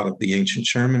sky god of the ancient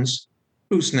Shermans,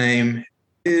 whose name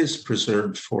is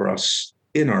preserved for us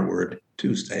in our word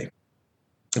Tuesday,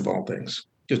 of all things.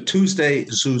 Because Tuesday,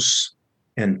 Zeus,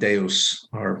 and Deus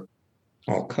are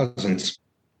all cousins,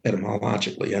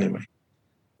 etymologically anyway.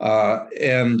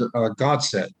 And God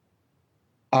said,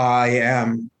 I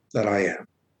am that I am.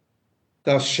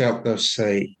 Thus shalt thou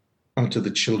say unto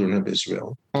the children of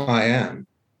Israel, I am,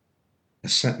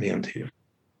 has sent me unto you.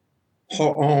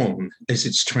 Ho'on, as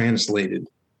it's translated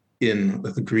in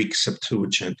the Greek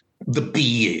Septuagint, the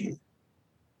being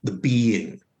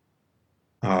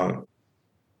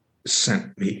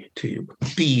sent me to you.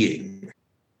 Being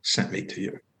sent me to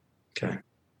you. Okay.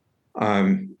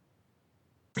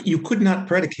 You could not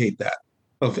predicate that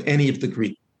of any of the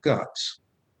Greek gods.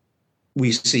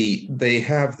 We see they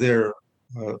have their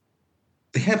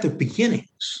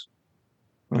beginnings,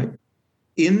 right?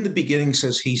 In the beginning,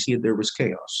 says Hesiod, there was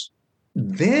chaos.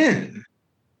 Then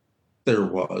there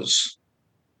was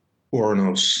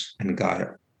Ouranos and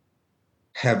Gaia,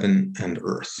 heaven and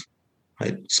earth,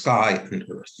 right? Sky and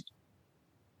earth.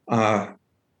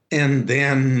 And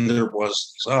then there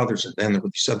was these others, and then there were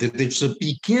these others. There's a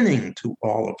beginning to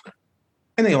all of them.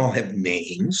 And they all have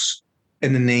names,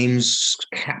 and the names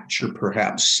capture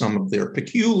perhaps some of their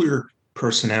peculiar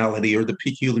personality or the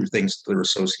peculiar things that they're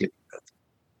associated with.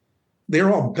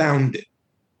 They're all bounded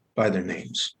by their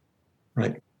names,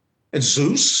 right? And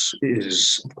Zeus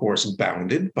is, of course,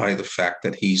 bounded by the fact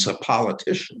that he's a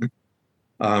politician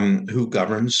who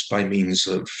governs by means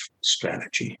of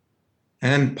strategy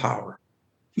and power,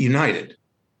 united,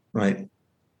 right?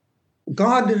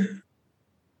 God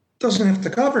doesn't have to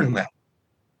govern that.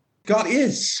 God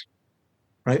is,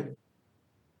 right?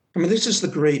 I mean, this is the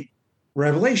great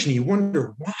revelation. You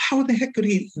wonder, how the heck could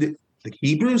the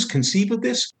Hebrews conceive of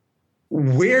this?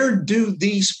 Where do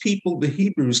these people, the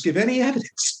Hebrews, give any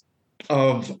evidence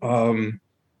of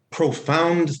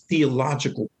profound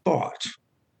theological thought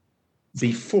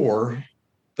before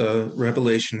the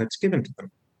revelation that's given to them?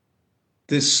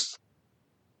 This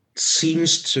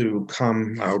seems to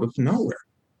come out of nowhere.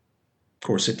 Of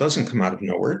course, it doesn't come out of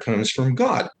nowhere. It comes from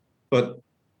God. But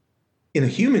in a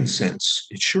human sense,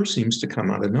 it sure seems to come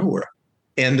out of nowhere.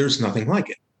 And there's nothing like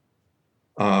it.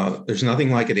 There's nothing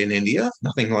like it in India,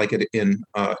 nothing like it in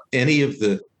any of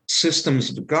the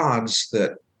systems of gods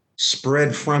that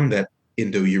spread from that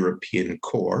Indo-European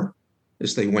core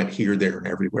as they went here, there, and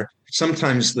everywhere.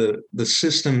 Sometimes the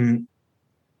system,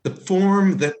 the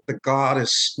form that the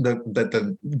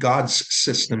gods'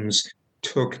 systems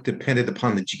took depended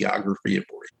upon the geography of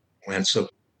where you went. So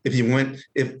if you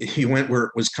went where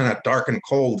it was kind of dark and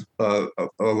cold a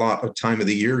lot of time of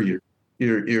the year,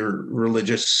 your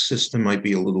religious system might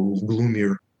be a little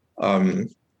gloomier.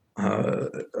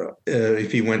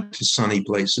 If you went to sunny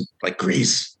places like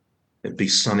Greece, it'd be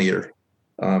sunnier.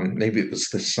 Maybe it was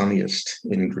the sunniest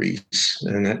in Greece,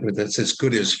 and that's as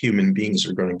good as human beings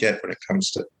are going to get when it comes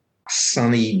to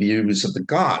sunny views of the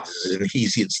gods in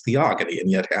Hesiod's theogony, and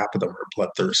yet half of them are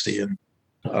bloodthirsty and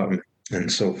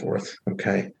so forth.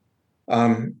 Okay,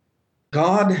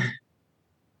 God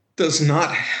does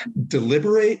not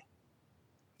deliberate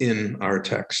in our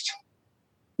text.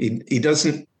 He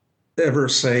doesn't ever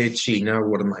say, gee, now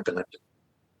what am I going to do?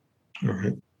 All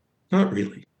right. Not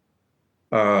really.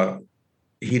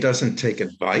 He doesn't take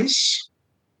advice.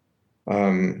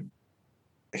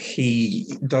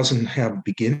 He doesn't have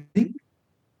beginning. He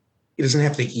doesn't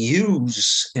have to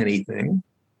use anything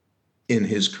in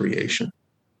his creation.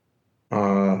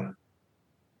 And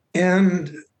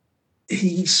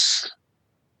he's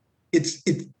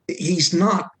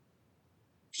not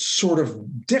sort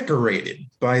of decorated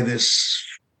by this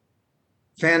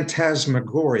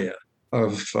phantasmagoria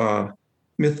of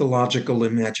mythological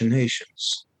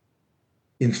imaginations.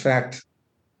 In fact,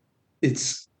 I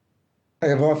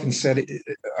have often said,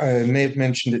 I may have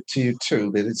mentioned it to you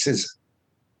too, that it says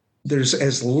there's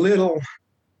as little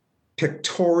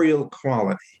pictorial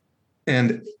quality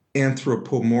and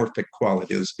anthropomorphic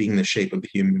quality as being the shape of a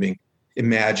human being,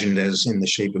 imagined as in the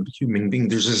shape of a human being.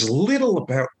 There's as little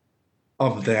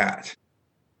of that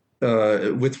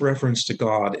with reference to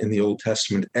God in the Old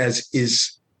Testament as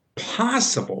is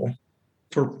possible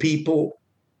for people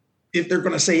if they're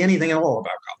going to say anything at all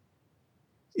about God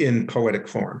in poetic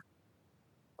form.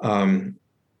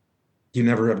 You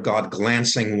never have God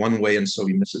glancing one way and so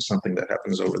he misses something that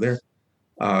happens over there.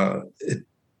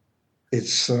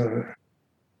 It's a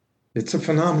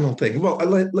phenomenal thing. Well,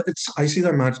 I see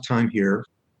that I'm out of time here.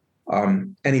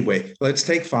 Anyway, let's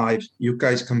take 5. You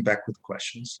guys come back with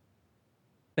questions.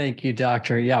 Thank you,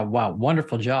 Doctor. Yeah, wow,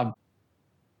 wonderful job.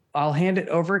 I'll hand it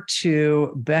over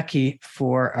to Becky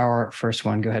for our first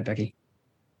one. Go ahead, Becky.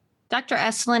 Dr.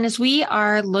 Esolen, as we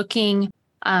are looking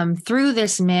through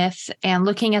this myth and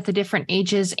looking at the different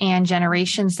ages and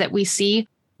generations that we see,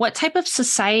 what type of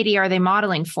society are they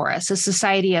modeling for us? A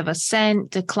society of ascent,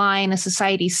 decline, a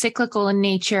society cyclical in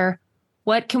nature?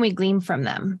 What can we glean from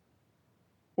them?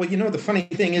 Well, the funny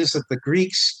thing is that the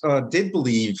Greeks did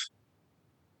believe,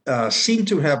 seem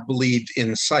to have believed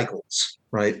in cycles,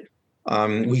 right?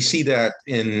 We see that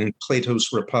in Plato's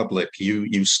Republic.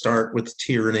 You start with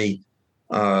tyranny,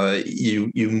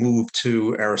 you move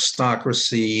to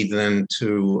aristocracy, then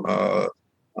to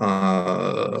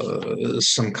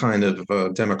some kind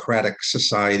of democratic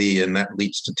society, and that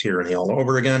leads to tyranny all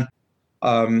over again.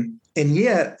 And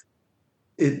yet,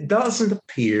 it doesn't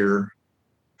appear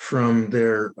from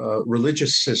their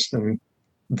religious system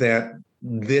that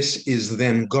this is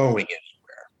then going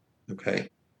anywhere. Okay,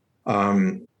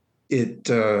 it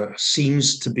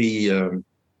seems to be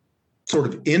sort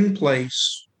of in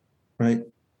place, right?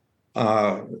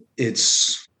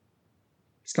 It's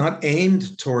not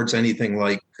aimed towards anything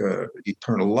like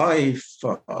eternal life,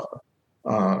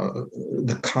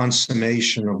 the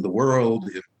consummation of the world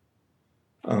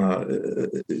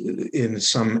in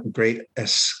some great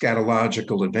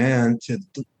eschatological event.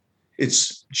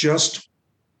 It's just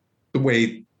the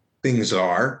way things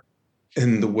are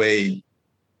and the way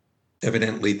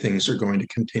evidently things are going to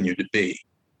continue to be.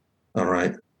 All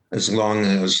right. As long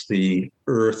as the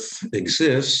earth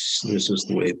exists, this is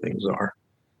the way things are.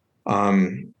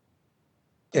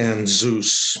 And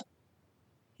Zeus,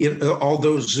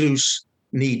 although Zeus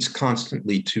needs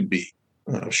constantly to be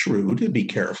shrewd, to be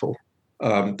careful,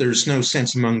 there's no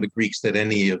sense among the Greeks that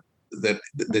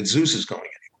that Zeus is going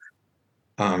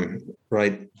anywhere.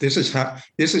 Right? This is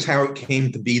how it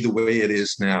came to be the way it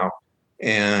is now,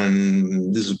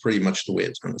 and this is pretty much the way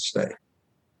it's going to stay.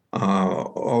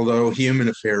 Although human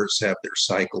affairs have their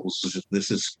cycles,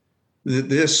 this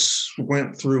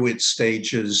went through its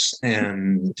stages,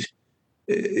 and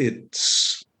it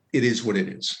is what it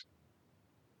is.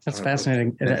 That's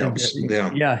fascinating. It helps.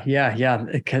 Yeah.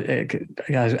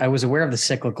 I was aware of the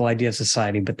cyclical idea of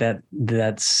society, but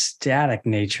that static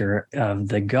nature of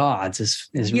the gods is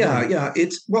really...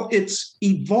 It's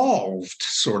evolved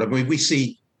sort of. I mean, we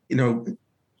see,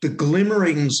 the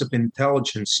glimmerings of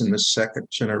intelligence in the second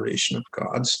generation of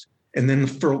gods, and then the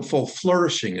full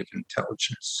flourishing of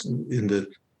intelligence in the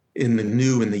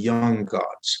new and the young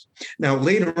gods. Now,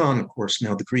 later on, of course,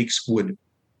 the Greeks would.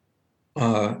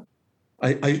 I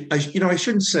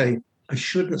shouldn't say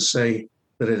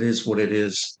that it is what it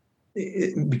is,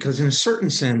 because in a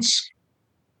certain sense,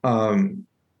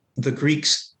 the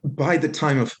Greeks, by the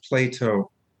time of Plato,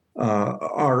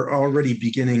 are already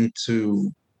beginning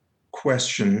to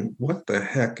question, what the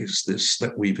heck is this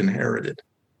that we've inherited,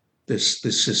 this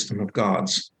system of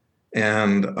gods?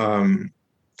 And some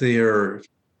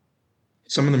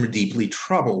of them are deeply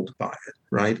troubled by it,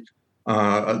 right?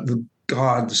 The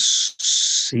gods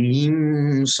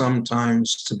seem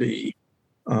sometimes to be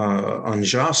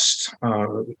unjust.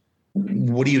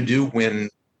 What do you do when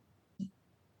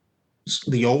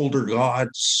the older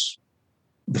gods,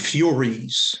 the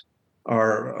Furies,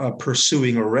 are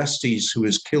pursuing Orestes, who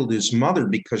has killed his mother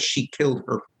because she killed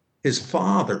his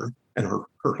father, and her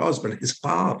husband, his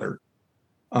father?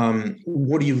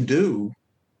 What do you do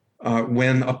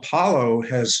when Apollo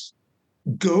has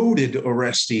goaded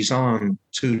Orestes on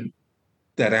to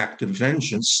that act of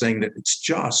vengeance, saying that it's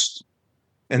just,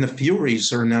 and the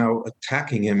Furies are now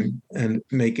attacking him and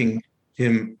making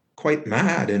him quite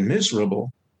mad and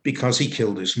miserable because he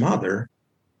killed his mother?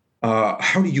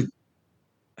 How do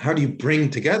you bring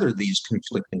together these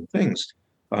conflicting things?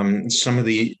 Some of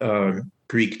the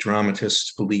Greek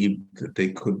dramatists believed that they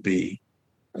could be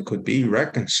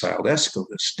reconciled.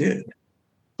 Aeschylus did,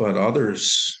 but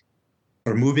others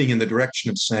are moving in the direction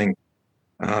of saying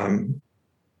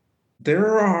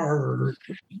there's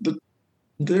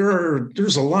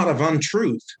a lot of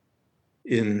untruth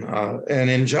and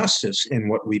injustice in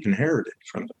what we've inherited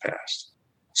from the past.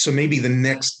 So maybe the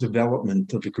next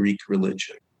development of the Greek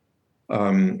religion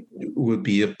would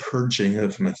be a purging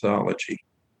of mythology.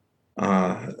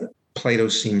 Plato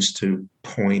seems to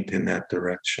point in that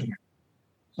direction.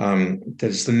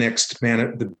 That's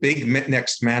the big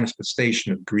next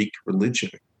manifestation of Greek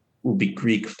religion will be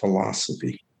Greek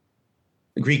philosophy,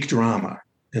 Greek drama,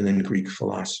 and then Greek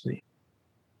philosophy.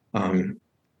 And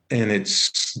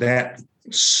it's that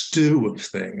stew of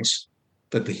things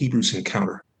that the Hebrews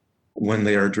encounter when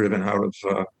they are driven out of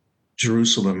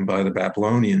Jerusalem by the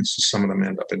Babylonians. Some of them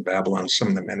end up in Babylon, some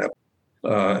of them end up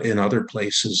in other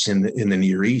places in the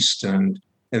Near East. And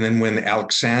then when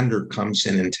Alexander comes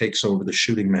in and takes over the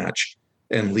shooting match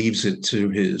and leaves it to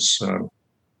his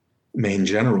main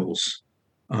generals.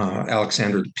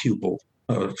 Alexander, the pupil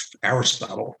of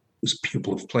Aristotle, was a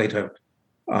pupil of Plato.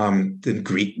 Then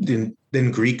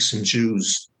Greeks and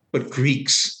Jews, but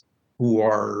Greeks who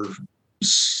are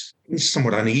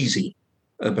somewhat uneasy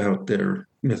about their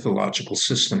mythological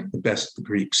system, the best of the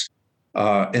Greeks,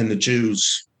 and the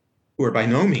Jews who are by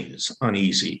no means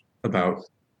uneasy about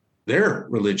their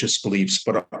religious beliefs,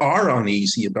 but are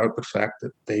uneasy about the fact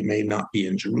that they may not be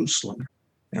in Jerusalem.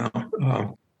 Now,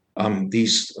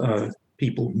 these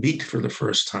people meet for the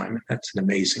first time, and that's an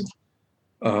amazing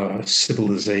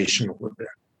civilizational event.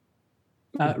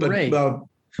 Ray.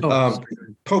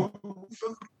 Pope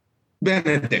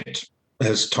Benedict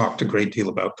has talked a great deal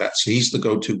about that. So he's the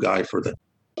go-to guy for the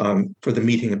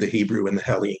meeting of the Hebrew and the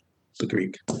Hellene, the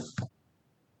Greek.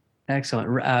 Excellent.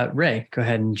 Ray, go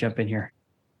ahead and jump in here.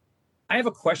 I have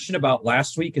a question about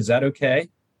last week. Is that okay?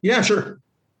 Yeah, sure.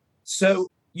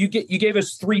 So you gave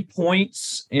us 3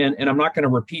 points, and I'm not going to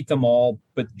repeat them all,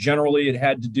 but generally it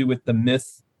had to do with the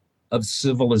myth of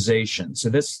civilization. So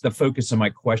the focus of my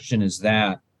question is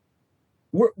that.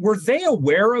 Were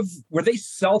they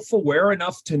self-aware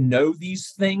enough to know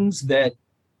these things that,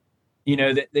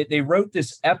 that they wrote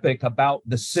this epic about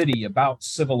the city, about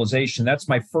civilization? That's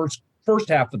my first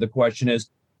half of the question is,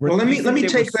 well, let me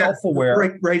take that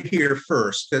right here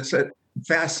first. That's a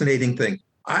fascinating thing.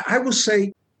 I will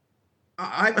say,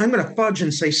 I'm going to fudge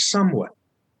and say somewhat.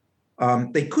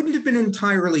 They couldn't have been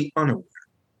entirely unaware,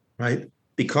 right?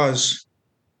 Because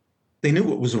they knew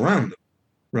what was around them,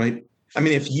 right? I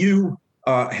mean, if you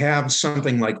have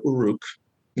something like Uruk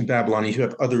in Babylon, you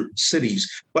have other cities,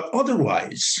 but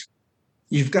otherwise,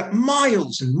 you've got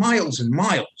miles and miles and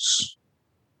miles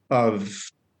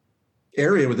of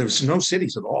area where there's no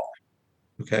cities at all,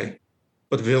 okay?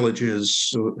 But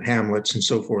villages, hamlets, and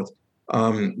so forth,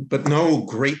 but no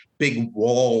great big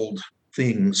walled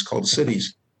things called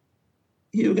cities.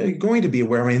 You're going to be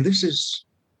aware, I mean, this is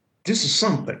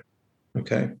something,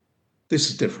 okay? This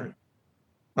is different.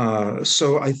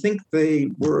 So I think they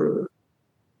were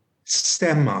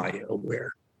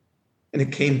semi-aware, and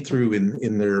it came through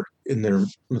in their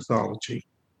mythology.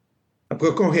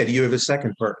 Go ahead. You have a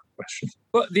second part of the question.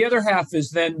 Well, the other half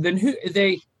is then who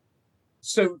they.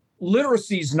 So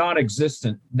literacy is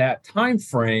non-existent in that time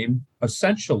frame.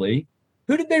 Essentially,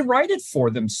 who did they write it for?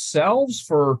 Themselves?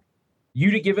 For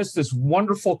you to give us this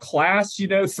wonderful class?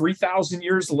 3,000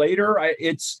 years later, I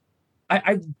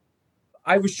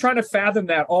was trying to fathom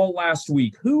that all last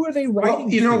week. Who are they writing?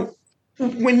 Well,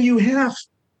 when you have,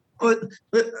 let's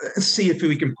see if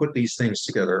we can put these things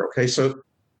together. Okay, so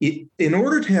in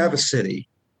order to have a city,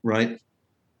 right?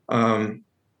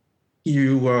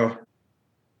 You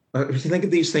think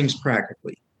of these things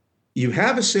practically. You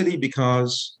have a city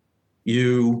because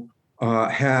you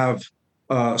have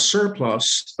a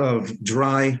surplus of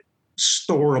dry,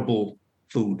 storable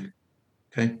food.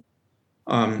 Okay,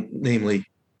 namely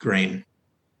grain.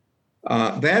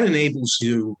 That enables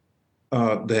you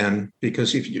then,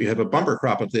 because if you have a bumper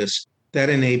crop of this, that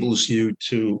enables you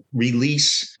to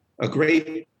release a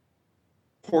great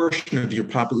portion of your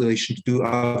population to do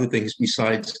other things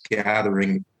besides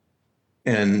gathering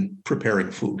and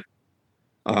preparing food,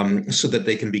 so that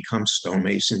they can become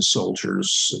stonemasons,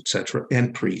 soldiers, etc.,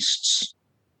 and priests.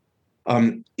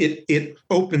 It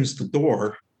opens the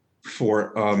door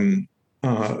for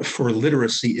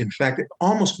literacy. In fact, it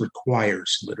almost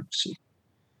requires literacy,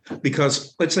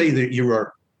 because let's say that you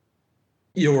are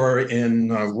in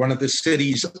one of the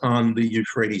cities on the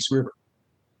Euphrates River,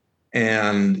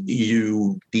 and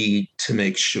you need to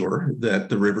make sure that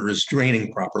the river is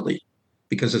draining properly,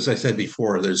 because as I said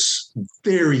before, there's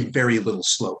very, very little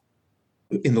slope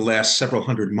in the last several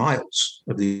hundred miles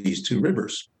of these two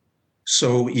rivers.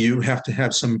 So you have to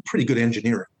have some pretty good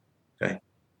engineering, okay?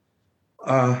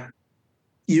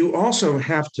 You also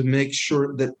have to make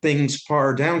sure that things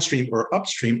far downstream or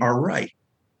upstream are right.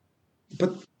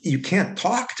 But you can't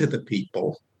talk to the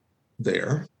people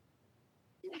there,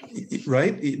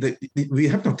 right? We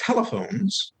have no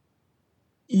telephones.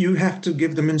 You have to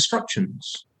give them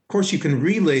instructions. Of course, you can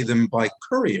relay them by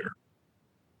courier.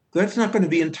 That's not going to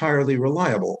be entirely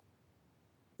reliable.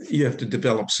 You have to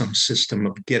develop some system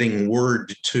of getting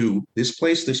word to this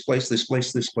place, this place, this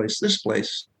place, this place, this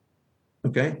place,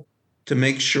 okay? To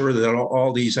make sure that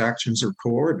all these actions are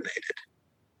coordinated.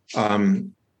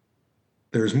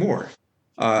 There's more.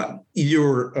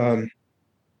 Your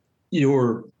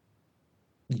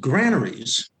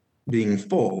granaries being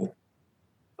full,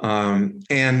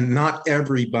 and not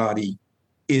everybody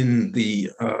in the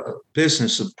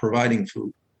business of providing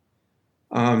food.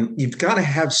 You've got to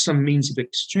have some means of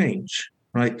exchange,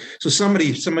 right? So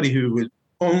somebody who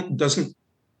doesn't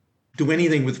do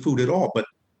anything with food at all, but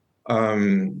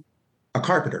a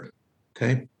carpenter.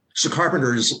 Okay, so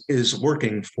carpenter is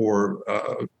working for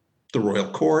the royal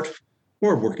court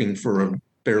or working for a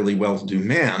fairly well-to-do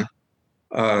man.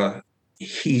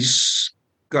 He's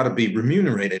got to be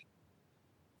remunerated.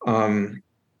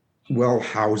 Well,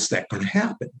 how is that going to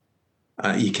happen?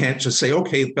 You can't just say,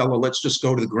 okay, fella, let's just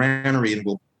go to the granary and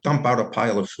we'll dump out a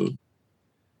pile of food.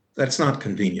 That's not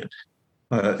convenient.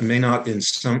 It may not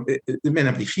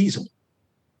be feasible.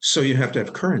 So you have to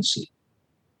have currency.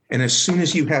 And as soon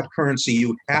as you have currency,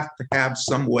 you have to have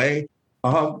some way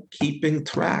of keeping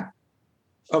track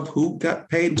of who got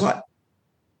paid what.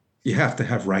 You have to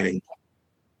have writing.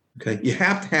 Okay, you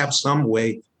have to have some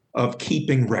way of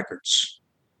keeping records.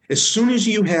 As soon as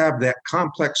you have that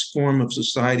complex form of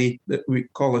society that we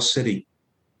call a city,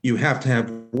 you have to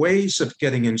have ways of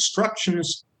getting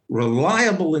instructions,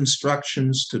 reliable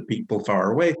instructions to people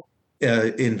far away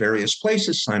in various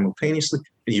places simultaneously.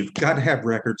 And you've got to have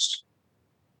records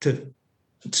to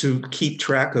keep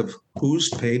track of who's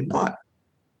paid what.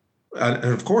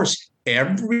 And of course,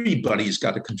 everybody's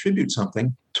got to contribute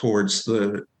something towards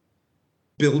the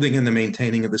building and the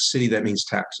maintaining of the city. That means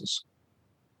taxes.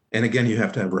 And again, you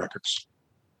have to have records.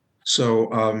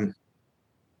 So,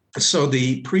 so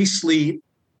the priestly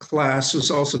class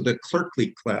was also the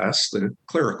clerkly class, the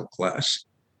clerical class,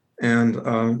 and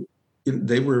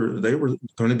they were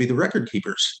going to be the record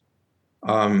keepers.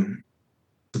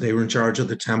 They were in charge of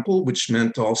the temple, which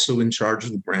meant also in charge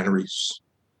of the granaries.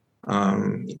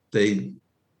 You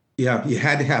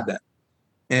had to have that.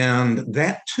 And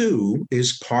that too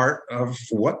is part of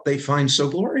what they find so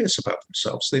glorious about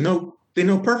themselves. They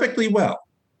know perfectly well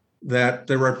that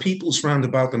there are peoples round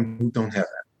about them who don't have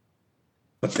that,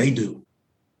 but they do.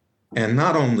 And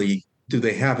not only do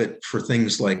they have it for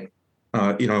things like,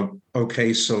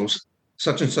 okay, so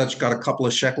such and such got a couple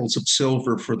of shekels of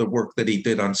silver for the work that he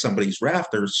did on somebody's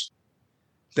rafters.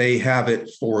 They have it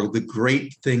for the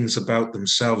great things about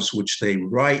themselves, which they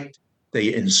write,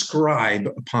 they inscribe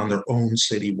upon their own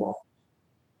city wall.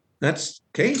 That's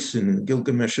the case in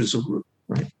Gilgamesh's Uruk,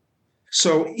 right?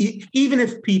 So even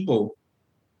if people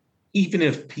in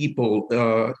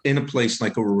a place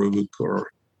like Uruk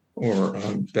or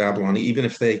Babylon, even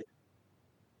if the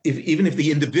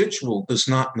individual does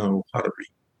not know how to read,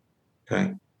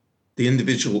 okay, the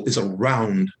individual is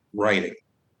around writing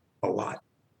a lot,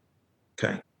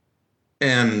 okay,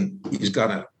 and he's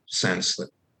got a sense that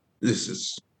this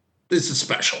is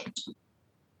special,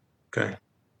 okay.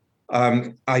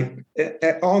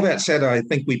 All that said, I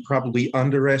think we probably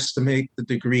underestimate the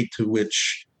degree to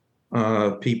which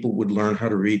people would learn how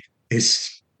to read,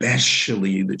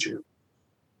 especially the Jew,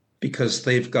 because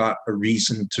they've got a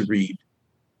reason to read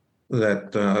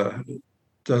that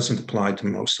doesn't apply to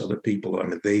most other people. I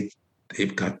mean,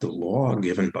 they've got the law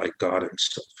given by God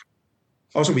himself.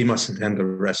 Also, we mustn't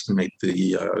underestimate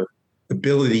the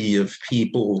ability of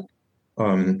people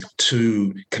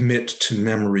to commit to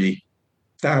memory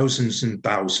thousands and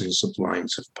thousands of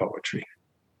lines of poetry.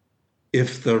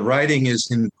 If the writing is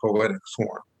in poetic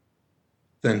form,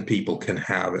 then people can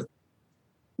have it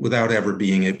without ever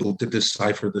being able to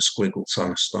decipher the squiggles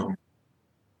on a stone,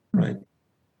 right?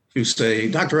 You say,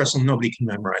 Dr. Esolen, nobody can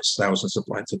memorize thousands of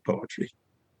lines of poetry.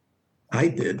 I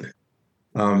did.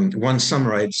 One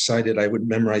summer, I decided I would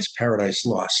memorize Paradise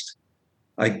Lost.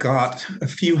 I got a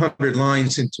few hundred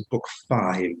lines into book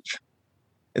 5.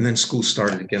 And then school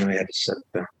started again. I had to set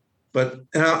it down. But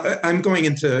I'm going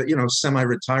into,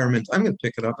 semi-retirement. I'm going to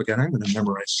pick it up again. I'm going to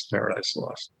memorize Paradise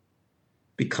Lost.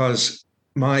 Because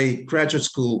my graduate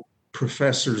school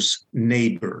professor's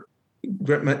neighbor,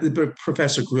 the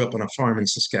professor grew up on a farm in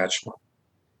Saskatchewan.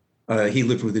 He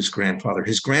lived with his grandfather.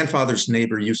 His grandfather's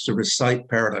neighbor used to recite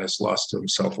Paradise Lost to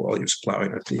himself while he was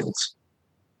plowing the fields.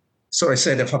 So I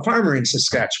said, if a farmer in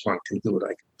Saskatchewan can do it, I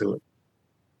can do it.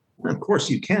 Of course,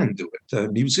 you can do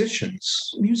it.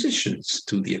 Musicians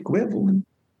do the equivalent,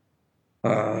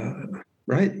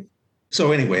 right?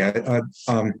 So anyway, that's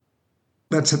how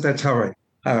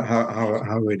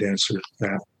I'd answer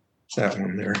that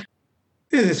one there.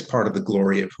 It's part of the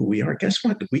glory of who we are. Guess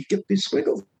what? We get these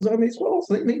squiggles on these walls.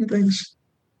 They mean things,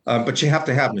 but you have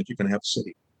to have them if you're going to have a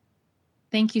city.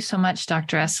 Thank you so much,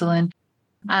 Dr. Esolen.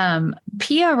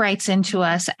 Pia writes into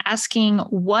us asking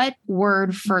what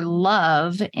word for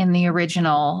love in the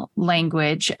original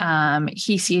language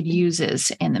Hesiod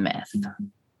uses in the myth.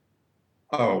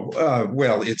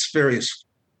 Well, it's various.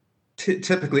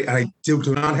 Typically, I do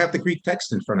not have the Greek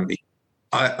text in front of me.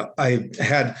 I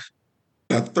had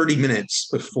 30 minutes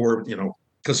before,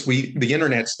 because the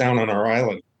internet's down on our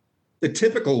island. The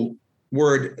typical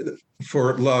word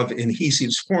for love in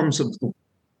Hesiod's forms of the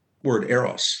word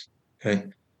eros. Okay.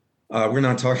 We're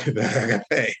not talking about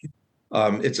agape.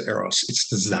 It's eros. It's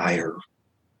desire.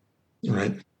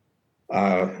 Right.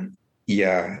 That's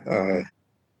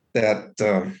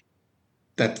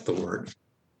the word.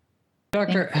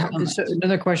 Doctor, so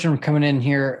another question coming in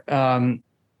here,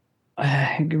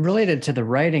 related to the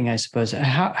writing, I suppose.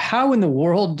 How in the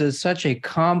world does such a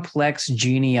complex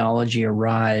genealogy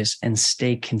arise and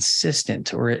stay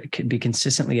consistent, or it could be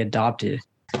consistently adopted?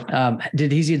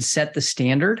 Did Hesiod set the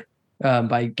standard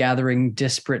by gathering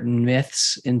disparate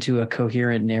myths into a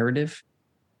coherent narrative?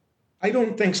 I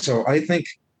don't think so. I think,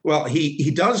 well, he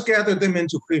does gather them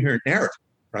into coherent narrative,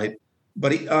 right?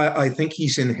 But I think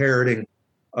he's inheriting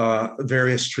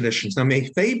various traditions. Now, may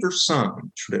favor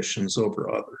some traditions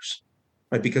over others,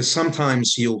 right? Because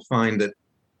sometimes you'll find that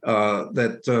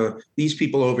these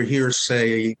people over here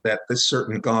say that this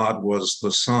certain god was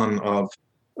the son of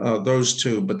those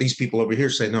two, but these people over here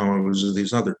say no, it was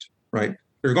these other two, right?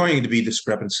 There are going to be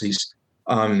discrepancies.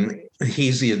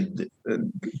 Hesiod,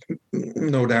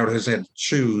 no doubt, has had to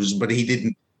choose, but he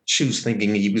didn't choose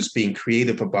thinking he was being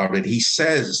creative about it. He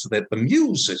says that the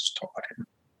muses taught him.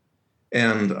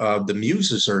 And the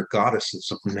muses are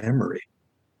goddesses of memory,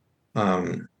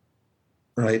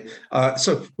 right?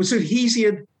 So was it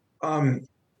Hesiod,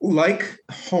 like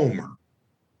Homer,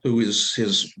 who is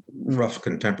his rough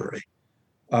contemporary,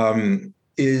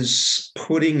 is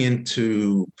putting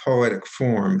into poetic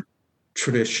form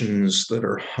traditions that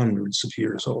are hundreds of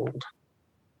years old,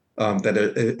 that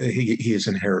he has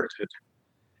inherited.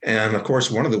 And of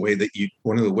course, one of the ways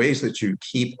that you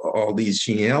keep all these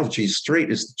genealogies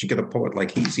straight is that you get a poet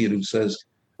like Hesiod who says,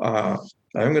 "I'm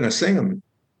going to sing them,"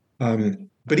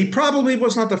 but he probably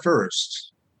was not the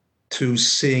first to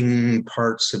sing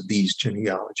parts of these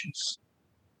genealogies.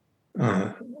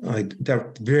 I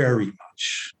doubt very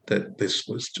much that this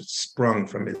was just sprung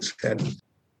from his head.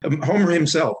 Homer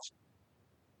himself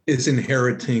is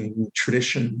inheriting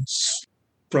traditions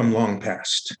from long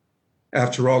past.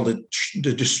 After all, the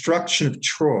destruction of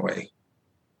Troy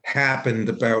happened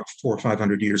about 400 or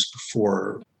 500 years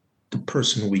before the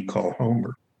person we call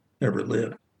Homer ever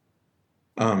lived.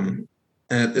 And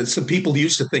so people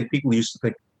used to think,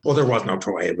 well, there was no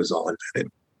Troy, it was all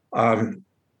invented.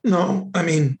 No, I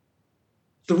mean,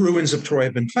 the ruins of Troy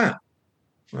have been found,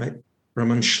 right?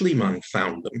 Raman Schliemann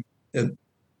found them.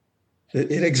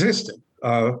 It existed.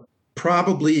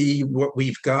 Probably what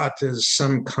we've got is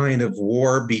some kind of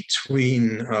war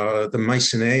between the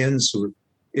Mycenaeans, who were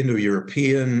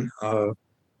Indo-European,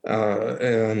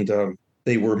 and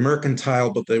they were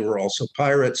mercantile, but they were also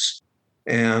pirates.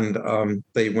 And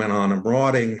they went on a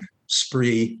marauding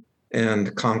spree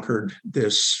and conquered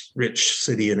this rich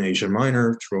city in Asia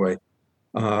Minor, Troy,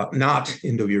 not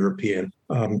Indo-European,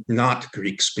 not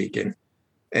Greek-speaking.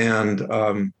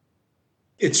 And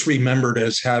it's remembered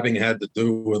as having had to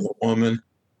do with a woman,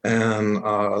 and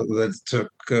that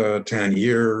took 10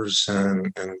 years.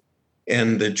 And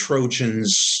the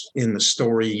Trojans in the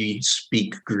story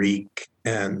speak Greek,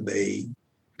 and they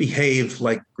behave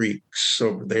like Greeks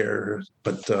over there,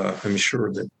 but I'm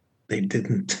sure that they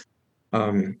didn't.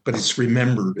 But it's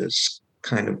remembered as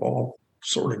kind of all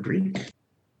sort of Greek.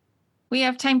 We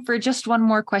have time for just one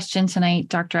more question tonight,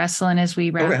 Dr. Esolen, as we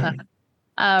wrap up.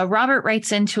 Robert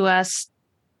writes into us,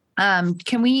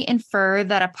 can we infer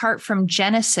that apart from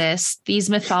Genesis, these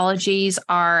mythologies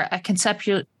are a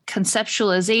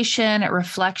conceptualization, a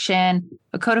reflection,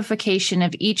 a codification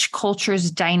of each culture's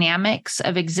dynamics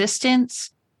of existence,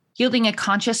 yielding a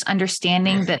conscious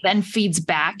understanding that then feeds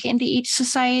back into each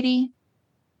society?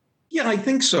 Yeah, I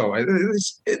think so.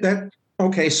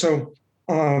 So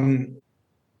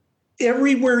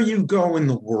everywhere you go in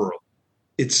the world,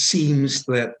 it seems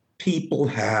that people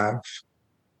have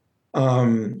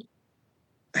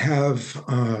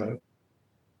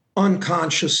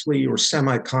unconsciously or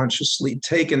semi-consciously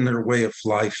taken their way of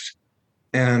life,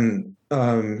 and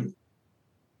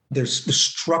there's the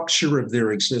structure of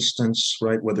their existence,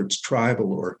 right? Whether it's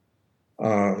tribal or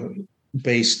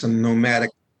based on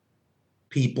nomadic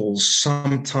peoples,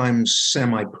 sometimes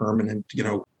semi-permanent,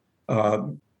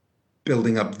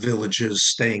 building up villages,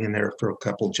 staying in there for a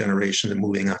couple of generations and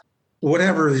moving on.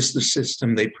 Whatever is the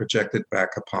system, they projected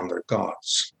back upon their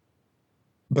gods.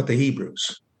 But the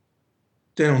Hebrews,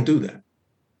 they don't do that.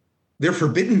 They're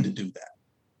forbidden to do that.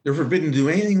 They're forbidden to do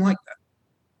anything like that.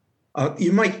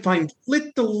 You might find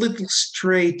little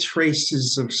stray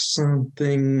traces of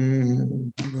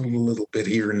something, a little bit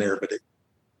here and there, but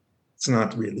it's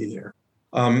not really there.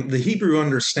 The Hebrew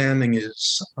understanding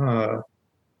is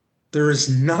there is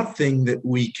nothing that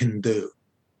we can do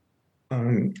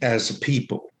as a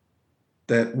people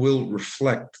that will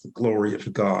reflect the glory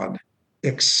of God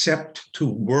except to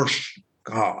worship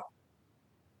God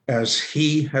as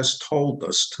he has told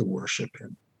us to worship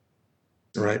him,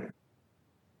 right?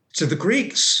 To the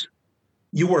Greeks,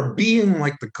 you are being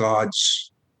like the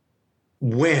gods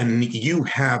when you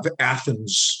have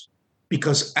Athens,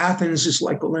 because Athens is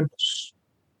like Olympus.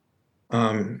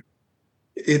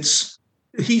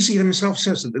 He himself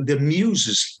says that the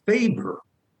muses favor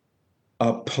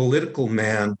a political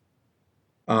man.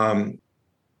 The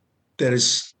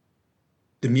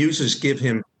muses give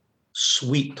him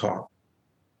sweet talk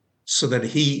so that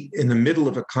he, in the middle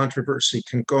of a controversy,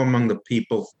 can go among the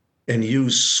people and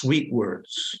use sweet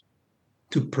words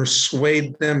to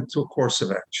persuade them to a course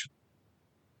of action.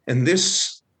 And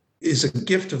this is a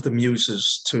gift of the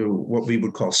muses to what we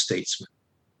would call statesmen.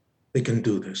 They can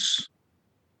do this.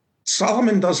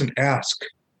 Solomon doesn't ask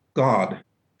God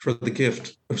for the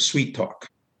gift of sweet talk.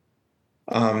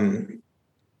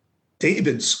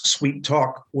 David's sweet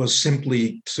talk was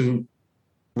simply to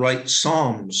write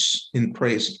psalms in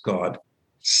praise of God,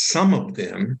 some of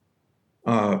them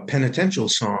penitential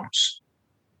psalms,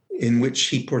 in which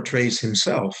he portrays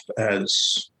himself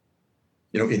as,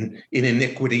 in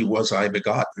iniquity was I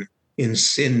begotten, in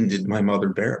sin did my mother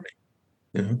bear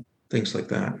me, things like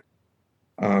that.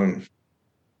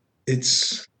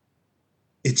 It's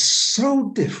so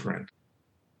different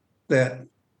that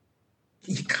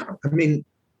you can't,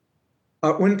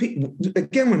 when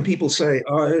people say,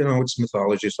 it's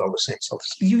mythology, it's all the same stuff,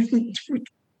 you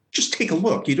just take a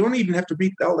look. You don't even have to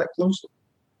read all that closely.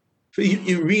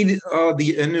 You read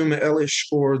the Enuma Elish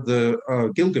or the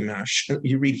Gilgamesh,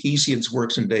 you read Hesiod's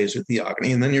works and days or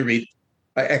Theogony, and then you read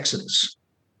Exodus.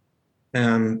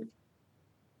 And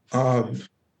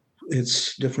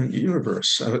it's a different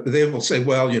universe. They will say,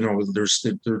 well, there's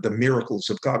the miracles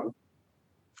of God.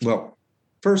 Well,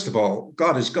 first of all,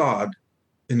 God is God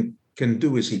and can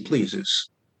do as he pleases.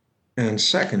 And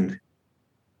second,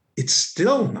 it's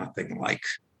still nothing like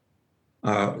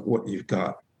what you've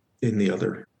got in the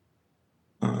other,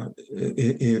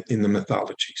 in the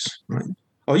mythologies, right?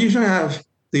 Oh, you should have,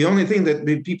 the only thing that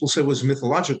people said was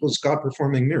mythological is God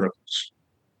performing miracles.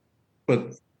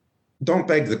 But don't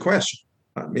beg the question.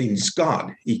 He's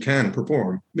God. He can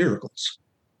perform miracles.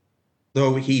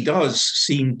 Though he does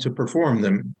seem to perform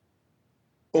them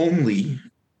only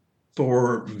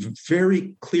for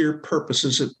very clear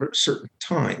purposes at certain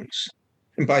times.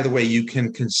 And by the way, you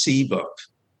can conceive of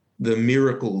the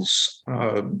miracles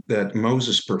that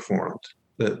Moses performed,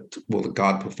 that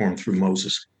God performed through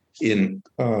Moses in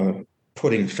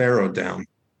putting Pharaoh down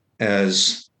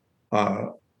as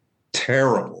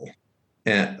terrible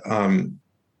and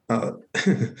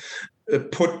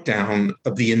put down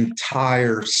of the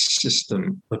entire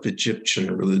system of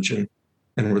Egyptian religion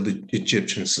and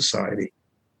Egyptian society.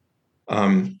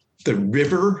 The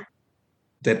river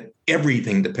that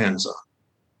everything depends on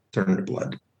turned to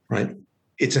blood, right?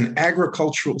 It's an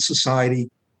agricultural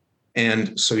society.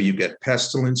 And so you get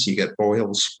pestilence, you get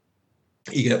boils,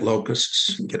 you get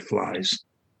locusts, you get flies.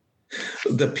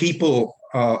 The people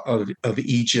of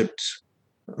Egypt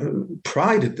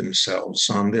prided themselves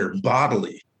on their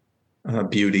bodily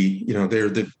beauty. They're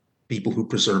the people who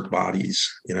preserve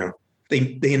bodies.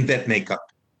 They invent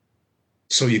makeup,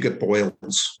 so you get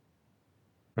boils,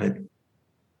 right?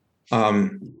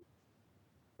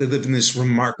 They live in this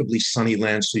remarkably sunny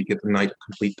land, so you get the night of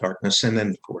complete darkness, and then,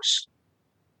 of course,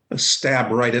 a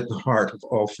stab right at the heart of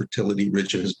all fertility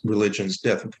religions,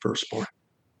 death of the firstborn.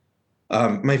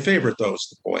 My favorite, though, is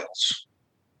the boils.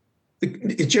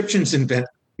 The Egyptians invent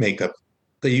makeup.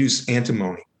 They use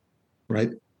antimony, right?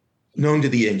 Known to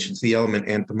the ancients, the element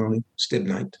antimony,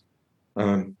 stibnite,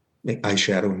 make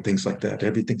eyeshadow and things like that.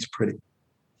 Everything's pretty.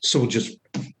 So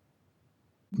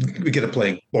we get a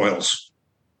plague, boils.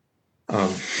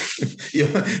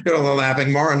 They're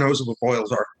laughing. Mara knows what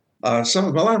boils are. A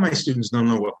lot of my students don't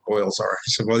know what boils are. I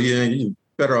said, well, you're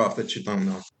better off that you don't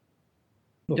know.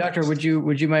 Doctor, would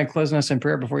you mind closing us in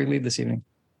prayer before you leave this evening?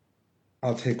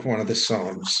 I'll take one of the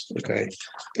Psalms. Okay.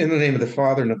 In the name of the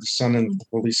Father and of the Son and of the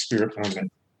Holy Spirit. Amen.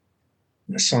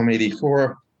 Psalm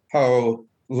 84. How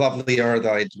lovely are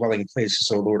thy dwelling places,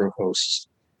 O Lord of hosts.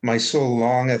 My soul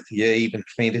longeth, yea, even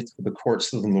fainteth for the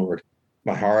courts of the Lord.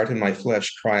 My heart and my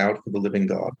flesh cry out for the living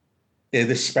God.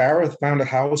 The sparrow hath found a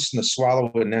house, and the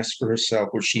swallow a nest for herself,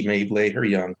 where she may lay her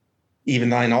young. Even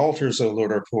thine altars, O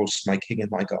Lord of hosts, my King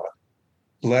and my God.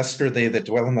 Blessed are they that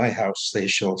dwell in thy house, they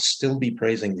shall still be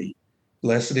praising thee.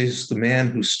 Blessed is the man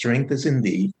whose strength is in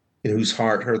thee, in whose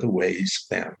heart are the ways of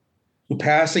them. Who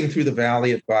passing through the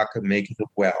valley of Baca maketh it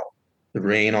well. The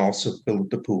rain also filleth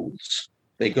the pools.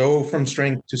 They go from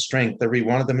strength to strength, every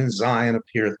one of them in Zion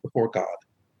appeareth before God.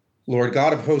 Lord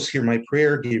God of hosts, hear my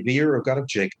prayer. Give ear, O God of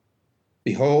Jacob.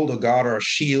 Behold, O God, our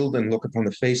shield, and look upon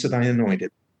the face of thy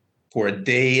anointed. For a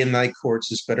day in thy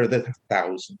courts is better than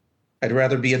 1,000. I'd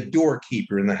rather be a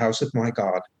doorkeeper in the house of my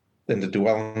God than to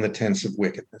dwell in the tents of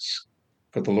wickedness.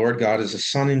 For the Lord God is a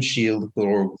sun and shield. The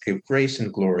Lord will give grace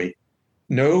and glory.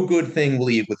 No good thing will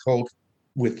he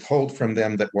withhold from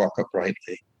them that walk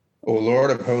uprightly. O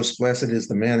Lord of hosts, blessed is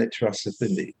the man that trusteth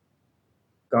in thee.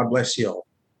 God bless you all.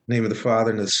 In the name of the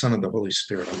Father, and of the Son, and of the Holy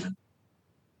Spirit. Amen.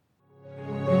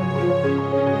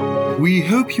 We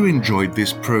hope you enjoyed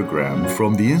this program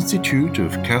from the Institute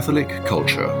of Catholic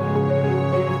Culture.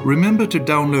 Remember to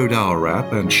download our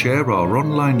app and share our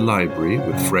online library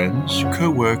with friends,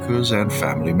 co-workers, and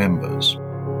family members.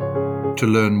 To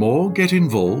learn more, get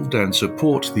involved, and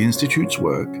support the Institute's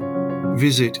work,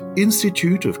 visit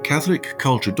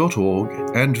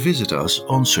instituteofcatholicculture.org and visit us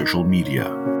on social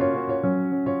media.